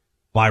is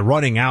by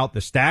running out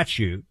the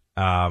statute,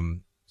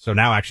 so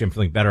now actually I'm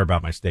feeling better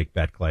about my stake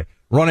bet, Clay.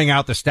 Running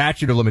out the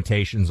statute of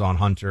limitations on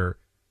Hunter,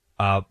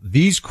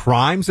 these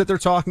crimes that they're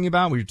talking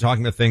about, we're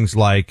talking about things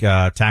like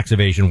tax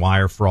evasion,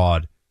 wire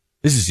fraud.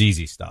 This is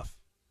easy stuff.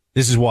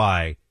 This is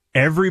why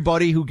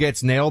everybody who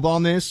gets nailed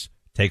on this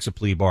takes a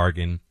plea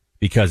bargain,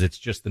 because it's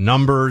just the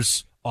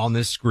numbers on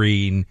this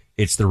screen.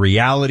 It's the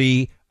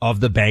reality of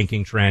the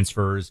banking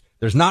transfers.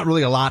 There's not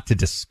really a lot to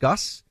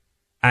discuss.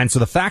 And so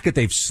the fact that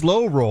they've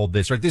slow rolled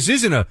this, right? This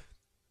isn't a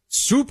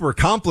super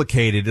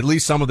complicated, at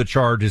least some of the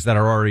charges that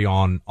are already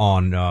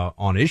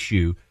on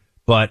issue.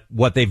 But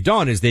what they've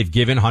done is they've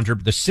given Hunter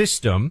the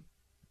system,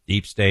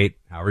 deep state,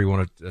 however you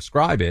want to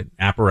describe it,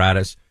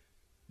 apparatus.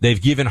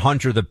 They've given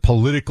Hunter the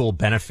political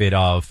benefit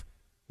of,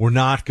 we're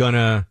not going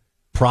to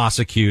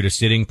prosecute a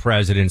sitting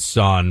president's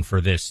son for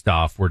this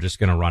stuff. We're just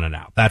going to run it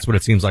out. That's what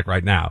it seems like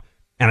right now.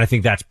 And I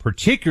think that's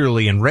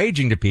particularly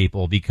enraging to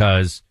people,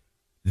 because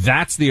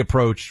that's the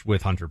approach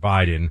with Hunter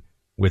Biden.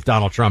 With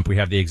Donald Trump, we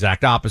have the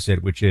exact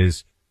opposite, which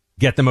is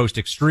get the most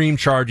extreme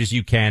charges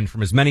you can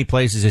from as many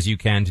places as you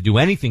can to do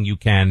anything you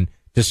can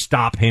to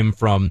stop him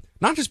from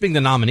not just being the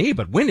nominee,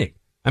 but winning.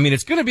 I mean,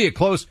 it's going to be a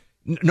close,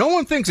 no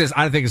one thinks this,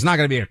 I think it's not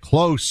going to be a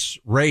close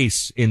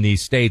race in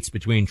these states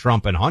between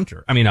Trump and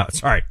Hunter. I mean,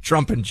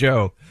 Trump and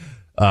Joe.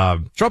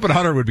 Trump and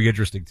Hunter would be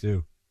interesting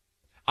too.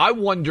 I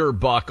wonder,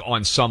 Buck,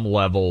 on some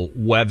level,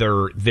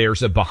 whether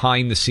there's a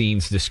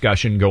behind-the-scenes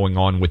discussion going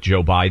on with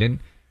Joe Biden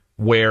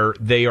where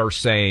they are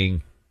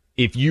saying,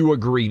 if you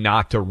agree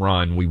not to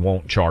run, we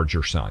won't charge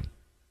your son.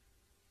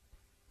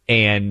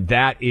 And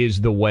that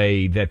is the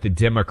way that the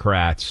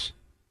Democrats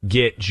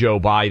get Joe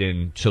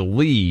Biden to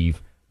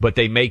leave, but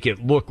they make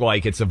it look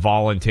like it's a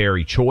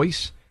voluntary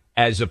choice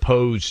as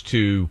opposed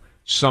to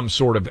some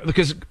sort of,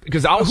 because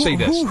I'll say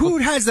this. Who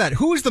has that?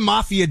 Who is the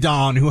mafia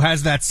don who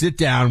has that sit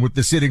down with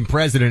the sitting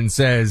president and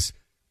says,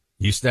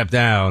 you step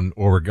down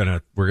or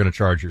we're gonna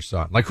charge your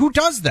son? Like, who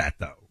does that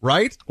though?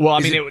 Right? Well, I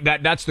mean,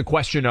 that's the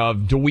question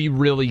of, do we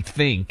really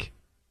think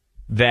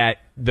that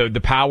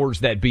the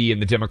powers that be in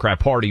the Democrat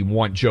Party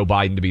want Joe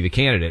Biden to be the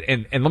candidate?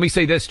 And let me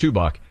say this too,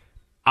 Buck.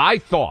 I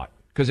thought,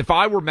 because if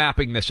I were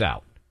mapping this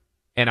out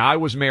and I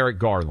was Merrick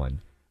Garland,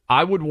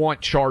 I would want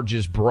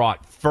charges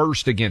brought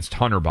first against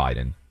Hunter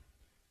Biden.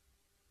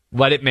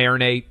 Let it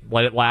marinate,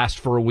 let it last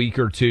for a week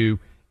or two,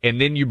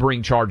 and then you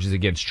bring charges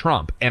against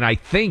Trump. And I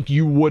think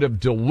you would have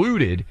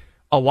diluted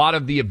a lot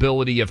of the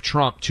ability of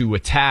Trump to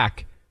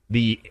attack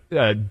the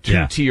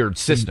two-tiered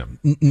system.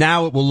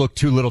 Now it will look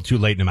too little too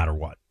late no matter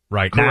what.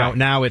 Right.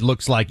 Now it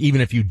looks like even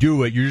if you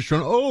do it, you're just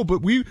trying,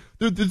 but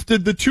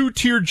the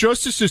two-tiered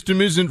justice system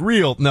isn't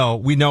real. No,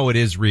 we know it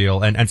is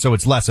real. And so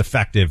it's less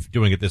effective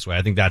doing it this way.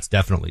 I think that's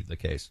definitely the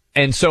case.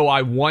 And so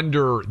I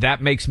wonder,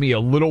 that makes me a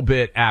little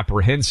bit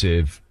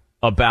apprehensive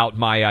about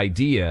my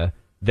idea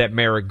that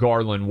Merrick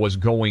Garland was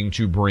going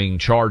to bring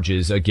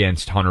charges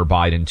against Hunter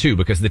Biden too,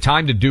 because the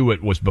time to do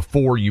it was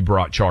before you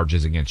brought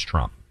charges against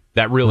Trump.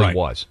 That really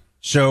was.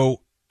 So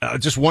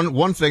just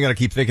one thing that I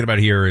keep thinking about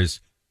here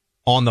is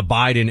on the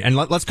Biden, and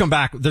let's come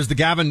back. There's the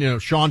Gavin,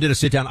 Sean did a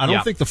sit down. I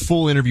don't think the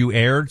full interview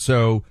aired,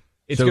 so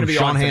it's going to be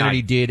Sean on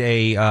Hannity did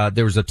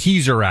there was a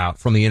teaser out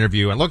from the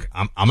interview, and look,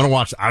 I'm going to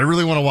watch. I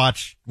really want to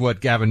watch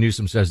what Gavin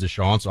Newsom says to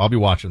Sean, so I'll be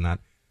watching that.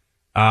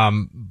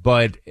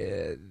 But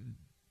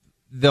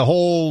the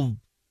whole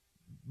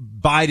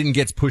Biden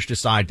gets pushed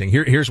aside thing.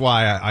 Here's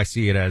why I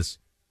see it as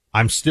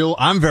I'm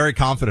very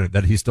confident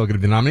that he's still going to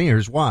be the nominee.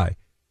 Here's why.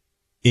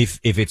 If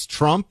it's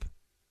Trump,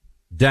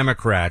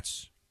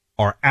 Democrats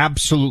are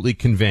absolutely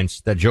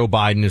convinced that Joe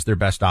Biden is their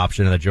best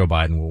option and that Joe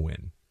Biden will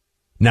win.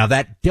 Now,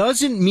 that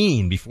doesn't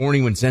mean, before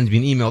anyone sends me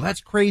an email,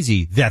 that's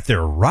crazy, that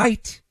they're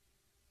right.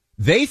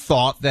 They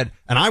thought that,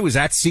 and I was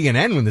at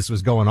CNN when this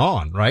was going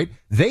on, right?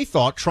 They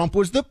thought Trump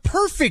was the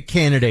perfect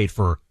candidate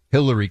for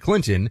Hillary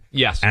Clinton.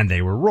 Yes. And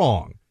they were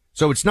wrong.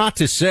 So it's not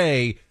to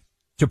say,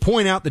 to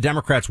point out the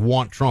Democrats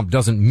want Trump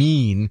doesn't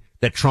mean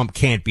that Trump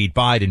can't beat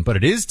Biden, but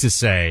it is to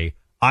say,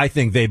 I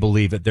think they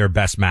believe that their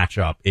best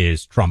matchup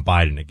is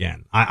Trump-Biden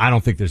again. I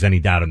don't think there's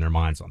any doubt in their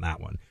minds on that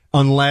one.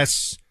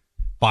 Unless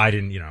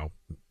Biden,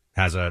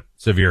 has a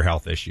severe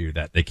health issue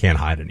that they can't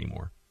hide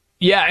anymore.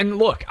 Yeah, and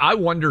look, I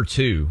wonder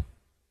too,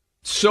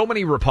 so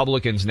many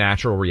Republicans'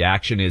 natural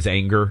reaction is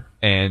anger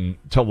and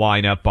to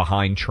line up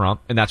behind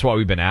Trump. And that's why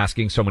we've been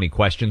asking so many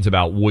questions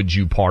about, would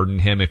you pardon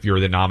him if you're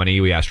the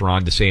nominee? We asked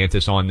Ron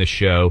DeSantis on this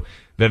show.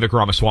 Vivek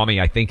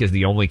Ramaswamy, I think, is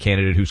the only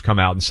candidate who's come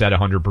out and said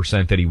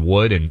 100% that he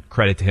would, and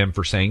credit to him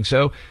for saying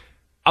so.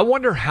 I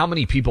wonder how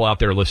many people out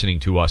there listening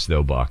to us,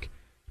 though, Buck,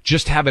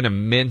 just have an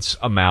immense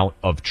amount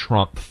of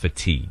Trump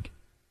fatigue,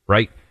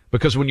 right?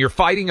 Because when you're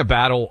fighting a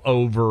battle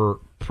over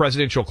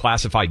presidential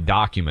classified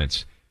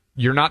documents,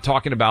 you're not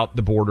talking about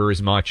the border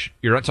as much.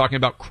 You're not talking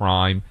about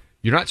crime.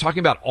 You're not talking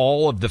about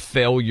all of the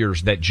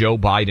failures that Joe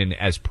Biden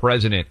as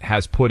president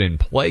has put in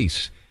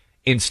place.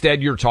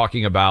 Instead, you're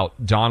talking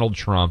about Donald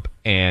Trump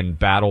and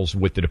battles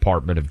with the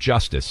Department of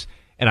Justice.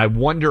 And I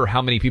wonder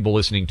how many people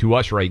listening to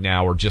us right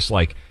now are just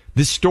like,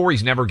 this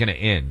story's never going to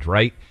end,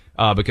 right?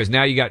 Because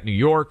now you got New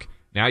York,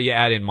 Now you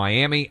add in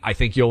Miami. I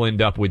think you'll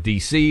end up with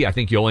D.C. I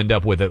think you'll end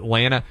up with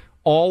Atlanta.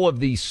 All of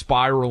these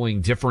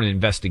spiraling different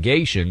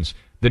investigations.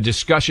 The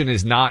discussion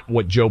is not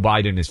what Joe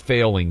Biden is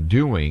failing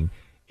doing.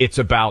 It's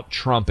about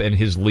Trump and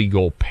his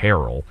legal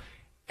peril.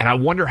 And I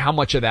wonder how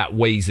much of that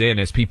weighs in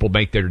as people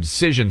make their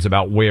decisions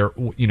about where,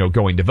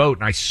 going to vote.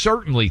 And I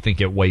certainly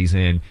think it weighs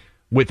in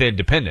with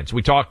independents.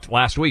 We talked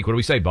last week. What do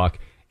we say, Buck?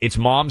 It's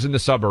moms in the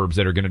suburbs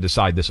that are going to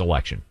decide this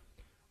election.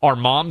 Are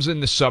moms in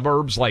the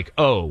suburbs like,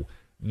 oh,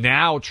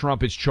 now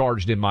Trump is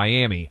charged in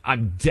Miami,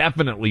 I'm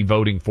definitely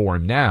voting for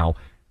him now?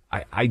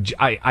 I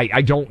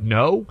don't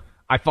know.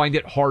 I find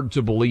it hard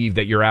to believe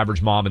that your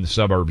average mom in the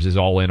suburbs is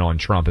all in on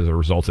Trump as a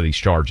result of these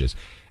charges.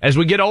 As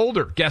we get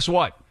older, guess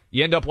what?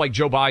 You end up like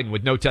Joe Biden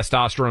with no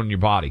testosterone in your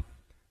body,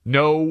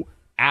 no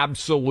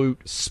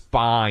absolute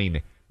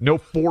spine, no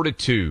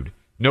fortitude,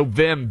 no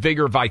vim,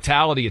 vigor,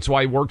 vitality. It's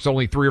why he works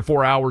only 3 or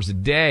 4 hours a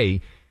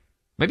day.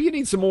 Maybe you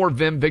need some more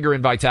vim, vigor,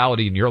 and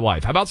vitality in your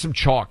life. How about some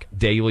chalk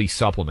daily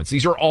supplements?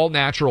 These are all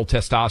natural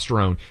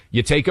testosterone.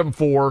 You take them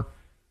for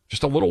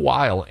just a little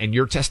while, and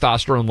your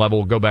testosterone level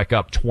will go back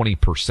up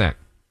 20%.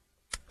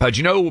 Did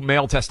you know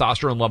male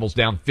testosterone levels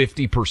down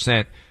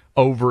 50%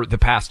 over the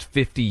past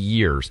 50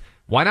 years?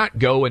 Why not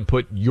go and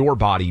put your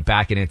body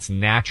back in its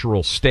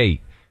natural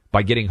state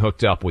by getting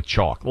hooked up with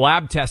chalk?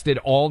 Lab tested,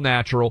 all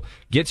natural.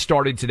 Get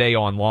started today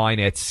online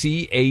at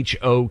CHOQ.com.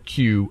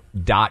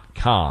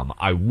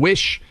 I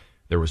wish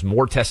there was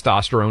more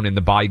testosterone in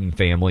the Biden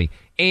family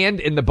and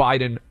in the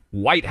Biden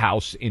White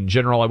House in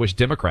general. I wish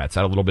Democrats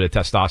had a little bit of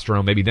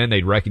testosterone. Maybe then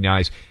they'd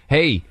recognize,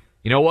 hey,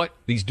 you know what?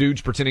 These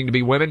dudes pretending to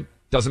be women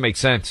doesn't make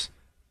sense.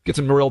 Get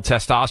some real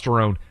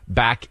testosterone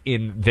back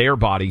in their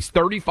bodies.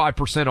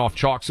 35% off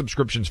chalk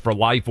subscriptions for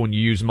life when you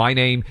use my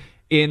name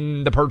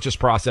in the purchase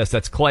process.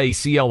 That's Clay,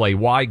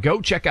 C-L-A-Y. Go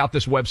check out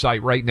this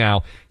website right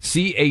now,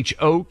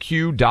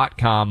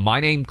 CHOQ.com. My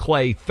name,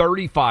 Clay,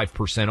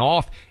 35%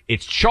 off.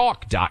 It's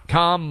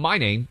chalk.com. My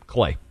name,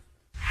 Clay.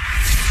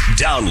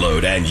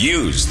 Download and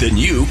use the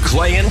new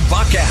Clay and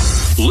Buck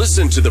app.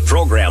 Listen to the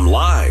program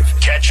live.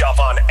 Catch up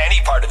on any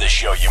part of the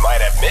show you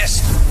might have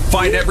missed.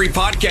 Find every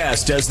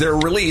podcast as they're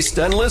released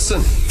and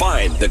listen.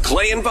 Find the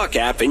Clay and Buck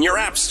app in your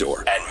app store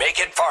and make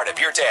it part of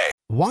your day.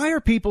 Why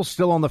are people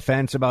still on the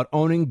fence about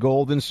owning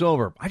gold and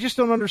silver? I just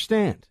don't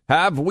understand.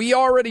 Have we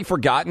already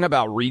forgotten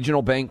about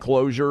regional bank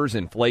closures,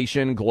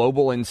 inflation,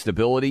 global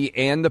instability,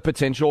 and the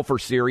potential for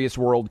serious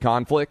world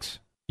conflicts?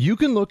 You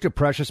can look to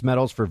precious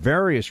metals for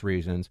various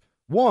reasons.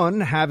 1,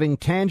 having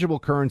tangible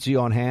currency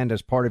on hand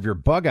as part of your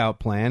bug-out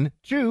plan.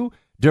 2,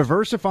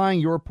 diversifying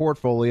your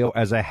portfolio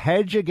as a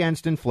hedge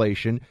against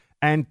inflation.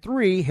 And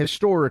 3,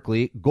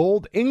 historically,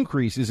 gold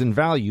increases in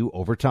value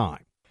over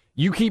time.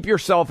 You keep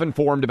yourself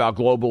informed about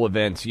global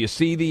events. You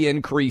see the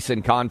increase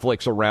in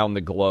conflicts around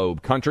the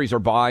globe. Countries are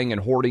buying and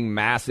hoarding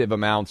massive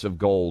amounts of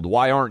gold.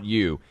 Why aren't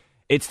you?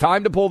 It's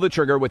time to pull the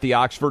trigger with the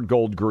Oxford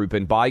Gold Group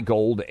and buy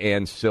gold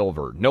and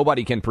silver.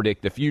 Nobody can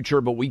predict the future,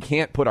 but we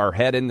can't put our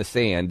head in the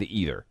sand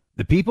either.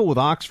 The people with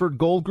Oxford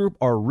Gold Group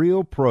are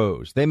real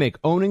pros. They make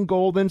owning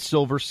gold and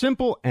silver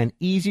simple and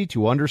easy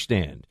to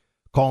understand.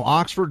 Call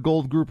Oxford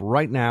Gold Group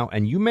right now,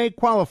 and you may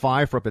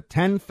qualify for up to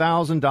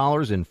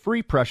 $10,000 in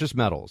free precious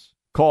metals.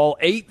 Call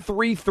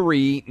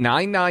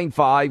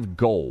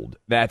 833-995-GOLD.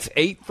 That's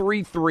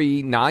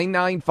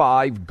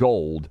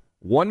 833-995-GOLD.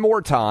 One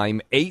more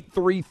time,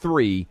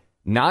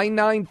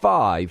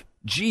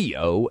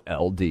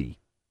 833-995-GOLD.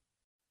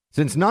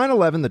 Since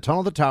 9/11, the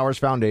Tunnel to Towers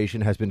Foundation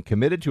has been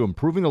committed to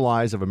improving the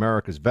lives of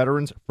America's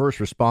veterans, first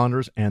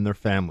responders, and their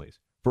families.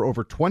 For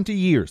over 20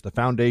 years, the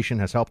foundation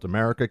has helped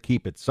America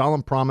keep its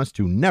solemn promise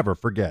to never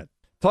forget.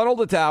 Tunnel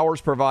to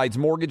Towers provides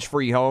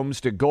mortgage-free homes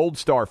to Gold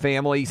Star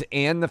families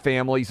and the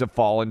families of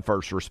fallen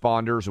first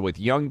responders with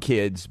young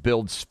kids,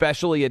 builds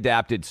specially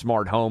adapted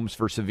smart homes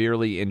for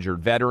severely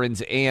injured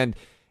veterans, and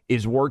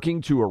is working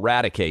to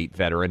eradicate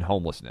veteran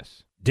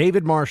homelessness.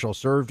 David Marshall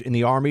served in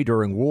the Army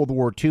during World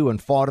War II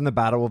and fought in the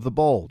Battle of the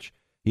Bulge.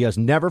 He has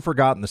never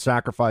forgotten the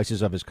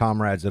sacrifices of his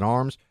comrades in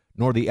arms,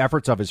 nor the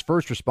efforts of his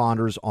first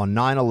responders on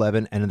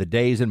 9/11 and in the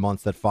days and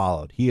months that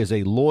followed. He is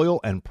a loyal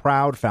and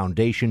proud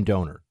foundation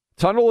donor.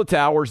 Tunnel to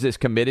Towers is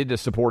committed to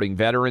supporting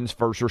veterans,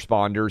 first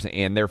responders,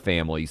 and their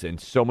families, and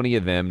so many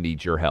of them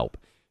need your help.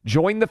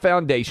 Join the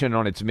foundation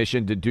on its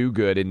mission to do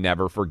good and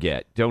never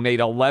forget. Donate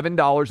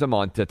 $11 a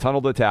month to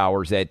Tunnel to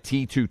Towers at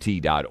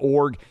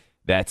T2T.org.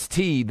 That's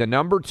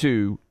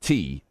T2T.org.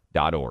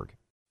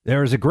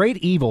 There is a great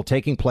evil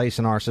taking place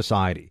in our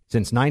society.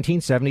 Since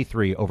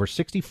 1973, over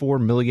 64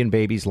 million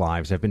babies'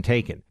 lives have been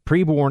taken.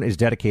 Preborn is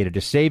dedicated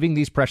to saving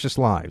these precious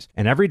lives,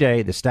 and every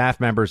day the staff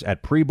members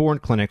at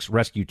Preborn clinics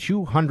rescue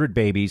 200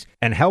 babies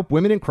and help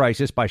women in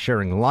crisis by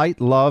sharing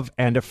light, love,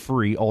 and a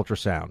free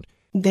ultrasound.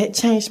 That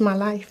changed my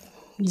life,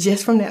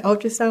 just from that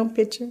ultrasound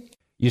picture.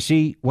 You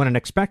see, when an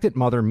expectant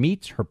mother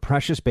meets her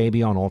precious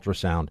baby on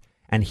ultrasound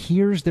and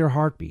hears their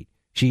heartbeat,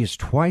 she is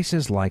twice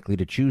as likely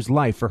to choose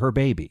life for her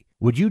baby.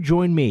 Would you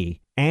join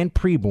me and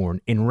preborn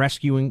in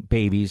rescuing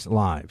babies'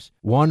 lives.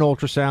 One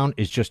ultrasound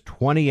is just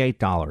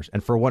 $28,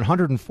 and for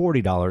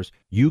 $140,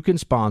 you can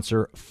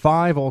sponsor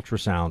 5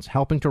 ultrasounds,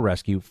 helping to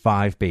rescue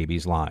 5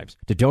 babies' lives.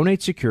 To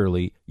donate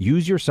securely,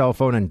 use your cell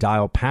phone and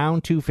dial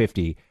pound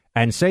 250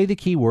 and say the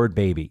keyword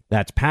baby.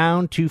 That's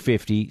pound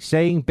 250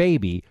 saying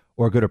baby,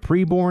 or go to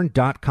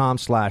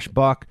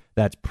preborn.com/buck.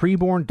 That's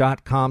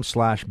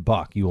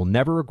preborn.com/buck. You will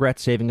never regret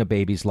saving a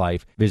baby's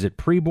life. Visit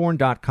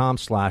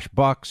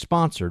preborn.com/buck,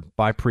 sponsored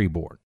by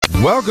Preborn.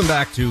 Welcome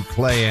back to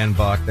Clay and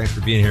Buck. Thanks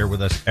for being here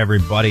with us,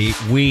 everybody.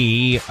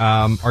 We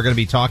are going to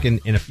be talking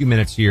in a few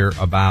minutes here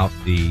about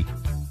the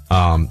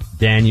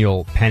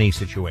Daniel Penny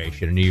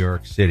situation in New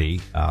York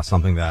City,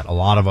 something that a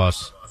lot of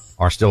us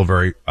are still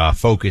very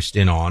focused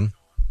in on.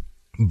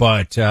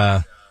 But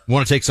we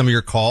want to take some of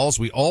your calls.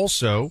 We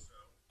also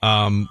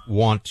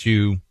want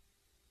to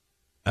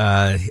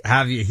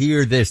have you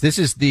hear this. This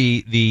is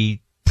the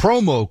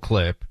promo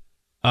clip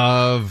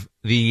of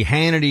the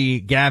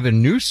Hannity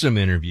Gavin Newsom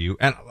interview.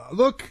 And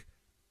look,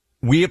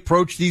 we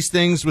approach these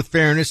things with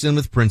fairness and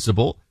with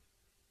principle.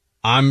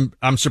 I'm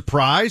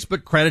surprised,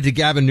 but credit to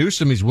Gavin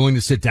Newsom. He's willing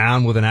to sit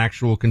down with an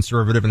actual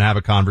conservative and have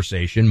a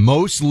conversation.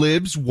 Most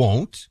libs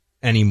won't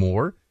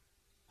anymore.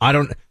 I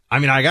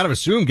got to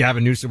assume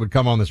Gavin Newsom would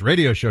come on this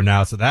radio show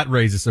now, so that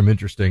raises some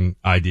interesting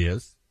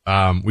ideas.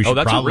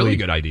 That's a really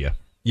good idea.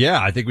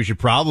 Yeah, I think we should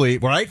probably,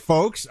 right,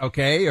 folks?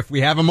 Okay, if we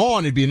have him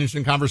on, it'd be an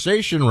interesting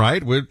conversation,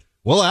 right?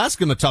 We'll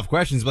ask him the tough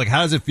questions, like,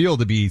 how does it feel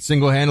to be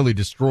single-handedly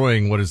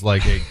destroying what is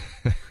like a,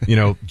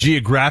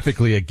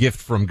 geographically a gift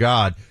from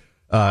God,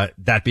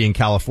 that being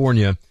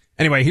California.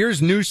 Anyway,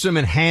 here's Newsom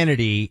and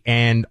Hannity,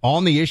 and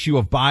on the issue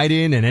of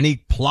Biden and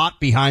any plot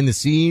behind the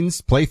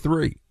scenes, play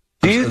 3.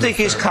 Do you think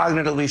he's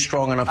cognitively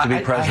strong enough to be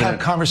president? I have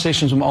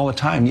conversations with him all the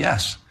time,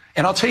 yes.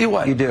 And I'll tell you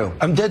what. You do?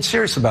 I'm dead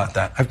serious about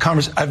that. I've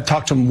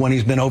talked to him when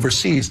he's been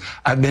overseas.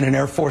 I've been in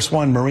Air Force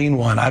One, Marine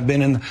One. I've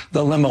been in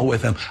the limo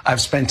with him. I've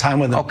spent time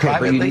with him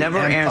privately. But you never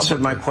answered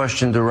my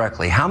question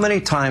directly. How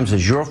many times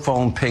does your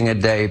phone ping a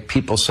day,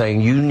 people saying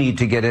you need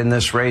to get in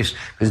this race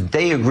because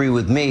they agree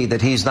with me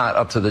that he's not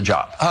up to the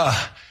job?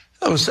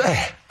 That's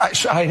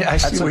I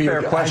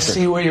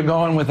see where you're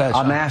going with that.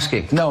 I'm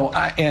asking. No,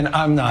 and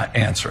I'm not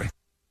answering.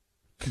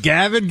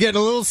 Gavin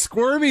getting a little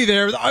squirmy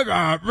there.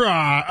 I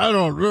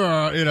don't,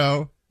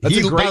 That's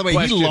a great by the way,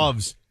 question.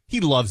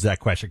 he loves that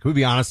question. Can we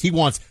be honest? He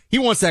wants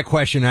that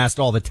question asked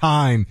all the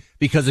time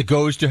because it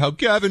goes to how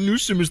Gavin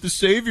Newsom is the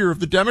savior of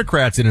the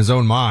Democrats in his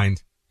own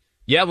mind.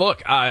 Yeah,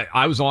 look,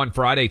 I was on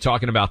Friday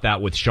talking about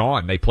that with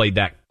Sean. They played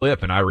that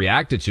clip and I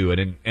reacted to it.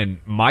 And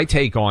my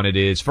take on it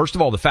is, first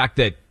of all, the fact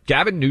that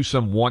Gavin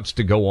Newsom wants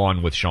to go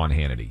on with Sean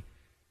Hannity,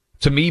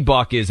 to me,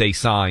 Buck, is a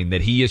sign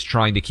that he is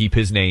trying to keep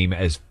his name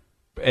as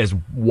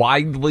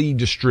widely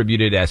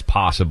distributed as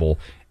possible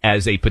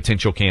as a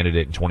potential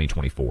candidate in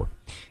 2024.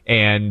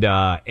 And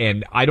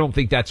I don't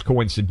think that's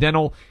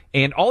coincidental.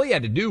 And all he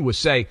had to do was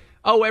say,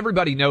 oh,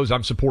 everybody knows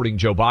I'm supporting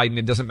Joe Biden.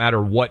 It doesn't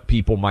matter what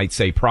people might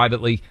say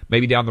privately.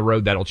 Maybe down the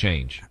road that'll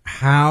change.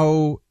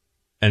 How,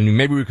 and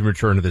maybe we can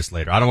return to this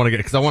later. I want to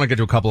get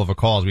to a couple of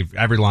calls.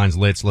 Every line's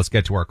lit, so let's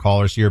get to our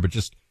callers here. But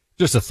just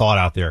a thought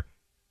out there.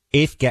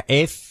 If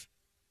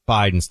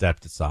Biden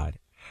stepped aside,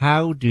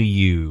 how do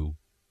you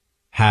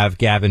have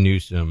Gavin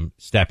Newsom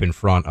step in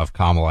front of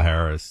Kamala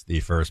Harris, the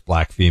first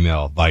black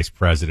female vice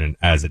president,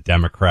 as a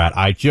Democrat?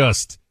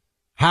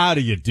 How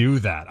do you do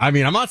that? I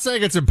mean, I'm not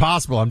saying it's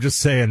impossible. I'm just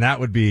saying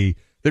there'd be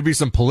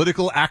some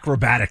political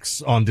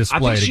acrobatics on display.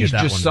 I think to she's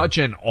get that just such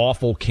an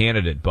awful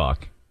candidate,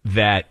 Buck,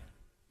 that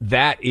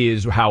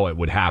is how it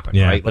would happen,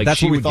 right? But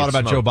that's what we thought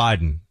about Joe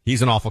Biden.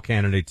 He's an awful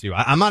candidate too.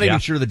 I'm not even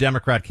sure the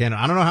Democrat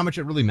candidate. I don't know how much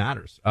it really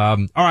matters. All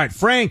right,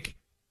 Frank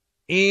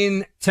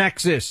in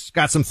Texas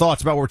got some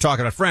thoughts about what we're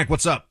talking about. Frank,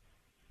 what's up?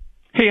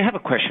 Hey, I have a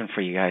question for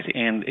you guys,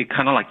 and it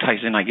kind of ties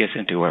in, I guess,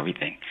 into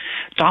everything.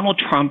 Donald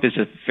Trump is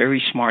a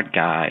very smart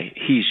guy.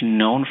 He's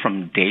known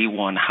from day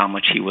one how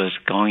much he was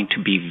going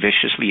to be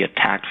viciously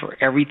attacked for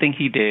everything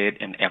he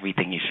did and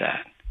everything he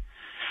said.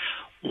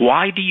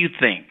 Why do you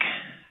think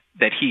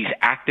that he's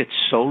acted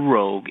so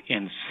rogue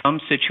in some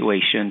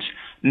situations,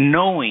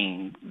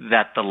 knowing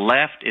that the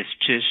left is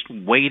just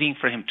waiting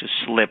for him to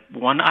slip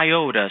one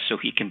iota so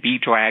he can be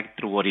dragged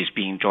through what he's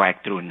being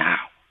dragged through now?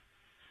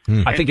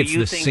 I think it's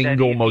the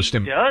single most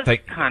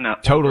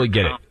totally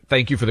get it.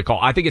 Thank you for the call.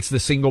 I think it's the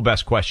single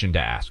best question to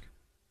ask.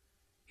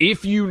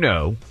 If you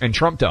know, and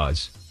Trump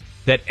does,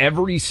 that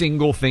every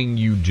single thing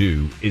you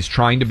do is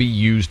trying to be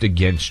used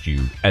against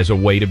you as a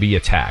way to be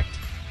attacked,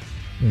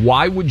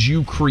 why would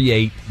you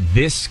create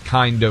this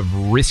kind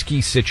of risky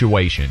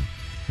situation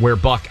where,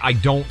 Buck, I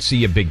don't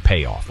see a big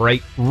payoff,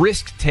 right?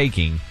 Risk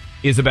taking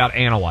is about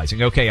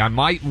analyzing. Okay, I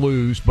might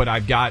lose, but I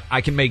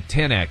can make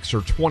 10x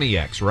or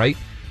 20x, right?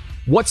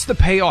 What's the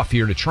payoff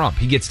here to Trump?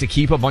 He gets to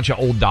keep a bunch of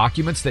old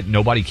documents that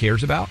nobody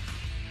cares about,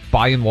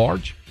 by and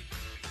large?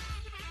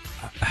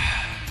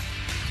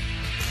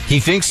 He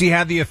thinks he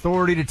had the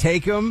authority to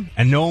take him,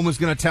 and no one was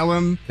going to tell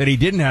him that he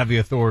didn't have the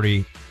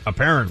authority,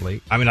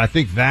 apparently. I mean, I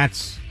think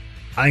that's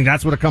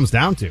what it comes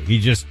down to.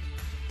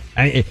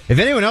 If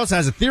anyone else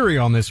has a theory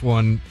on this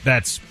one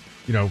that's,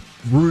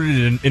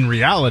 rooted in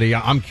reality,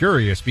 I'm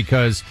curious,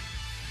 because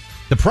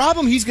the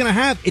problem he's going to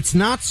have, it's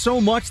not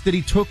so much that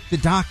he took the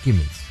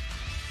documents.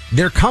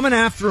 They're coming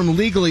after him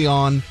legally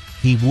on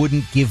he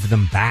wouldn't give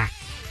them back.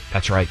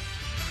 That's right.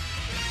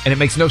 And it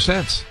makes no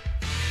sense.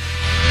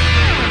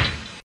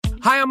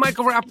 Hi, I'm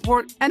Michael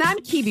Rappaport. And I'm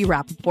Kibi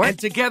Rappaport. And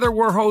together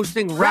we're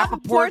hosting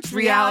Rappaport's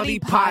Reality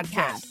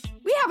Podcast.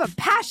 We have a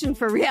passion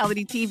for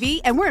reality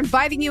TV, and we're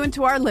inviting you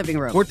into our living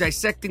room. We're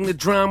dissecting the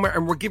drama,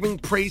 and we're giving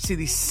praise to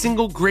the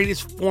single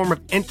greatest form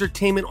of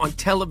entertainment on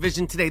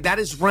television today. That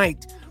is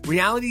right.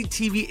 Reality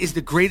TV is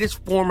the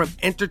greatest form of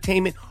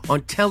entertainment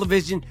on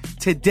television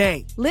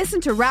today.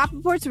 Listen to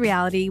Rappaport's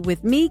Reality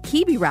with me,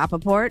 Kibi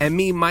Rappaport. And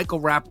me,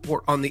 Michael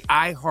Rappaport, on the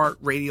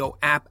iHeartRadio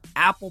app,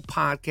 Apple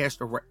Podcast,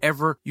 or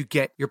wherever you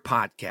get your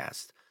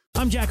podcast.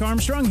 I'm Jack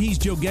Armstrong. He's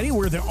Joe Getty.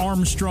 We're the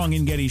Armstrong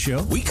and Getty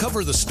Show. We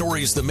cover the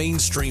stories the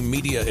mainstream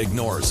media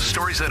ignores.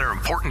 Stories that are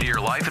important to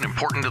your life and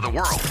important to the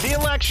world. The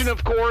election,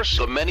 of course.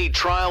 The many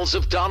trials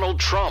of Donald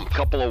Trump.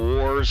 Couple of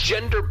wars.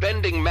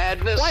 Gender-bending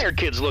madness. Why are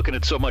kids looking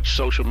at so much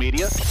social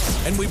media?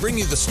 And we bring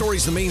you the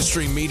stories the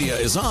mainstream media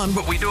is on,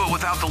 but we do it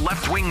without the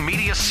left-wing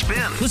media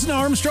spin. Listen to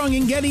Armstrong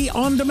and Getty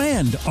on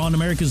demand on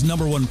America's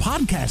 #1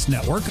 podcast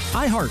network,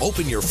 iHeart.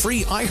 Open your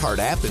free iHeart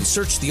app and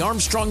search The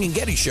Armstrong and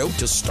Getty Show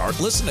to start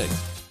listening.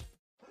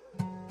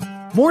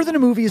 More Than a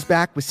Movie is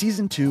back with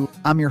Season 2.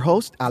 I'm your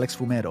host, Alex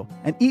Fumero,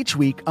 and each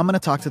week I'm going to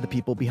talk to the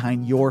people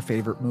behind your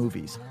favorite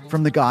movies.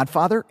 From The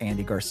Godfather,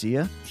 Andy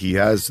Garcia. He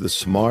has the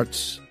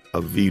smarts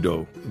of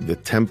Vito, the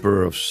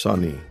temper of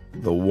Sonny,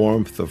 the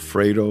warmth of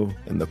Fredo,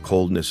 and the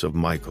coldness of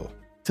Michael.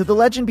 To the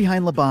legend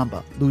behind La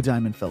Bamba, Lou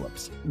Diamond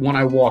Phillips. When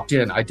I walked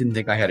in, I didn't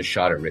think I had a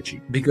shot at Richie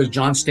because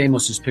John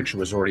Stamos' picture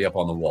was already up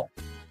on the wall.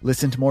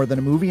 Listen to More Than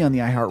a Movie on the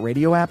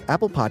iHeartRadio app,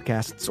 Apple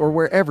Podcasts, or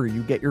wherever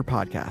you get your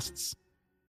podcasts.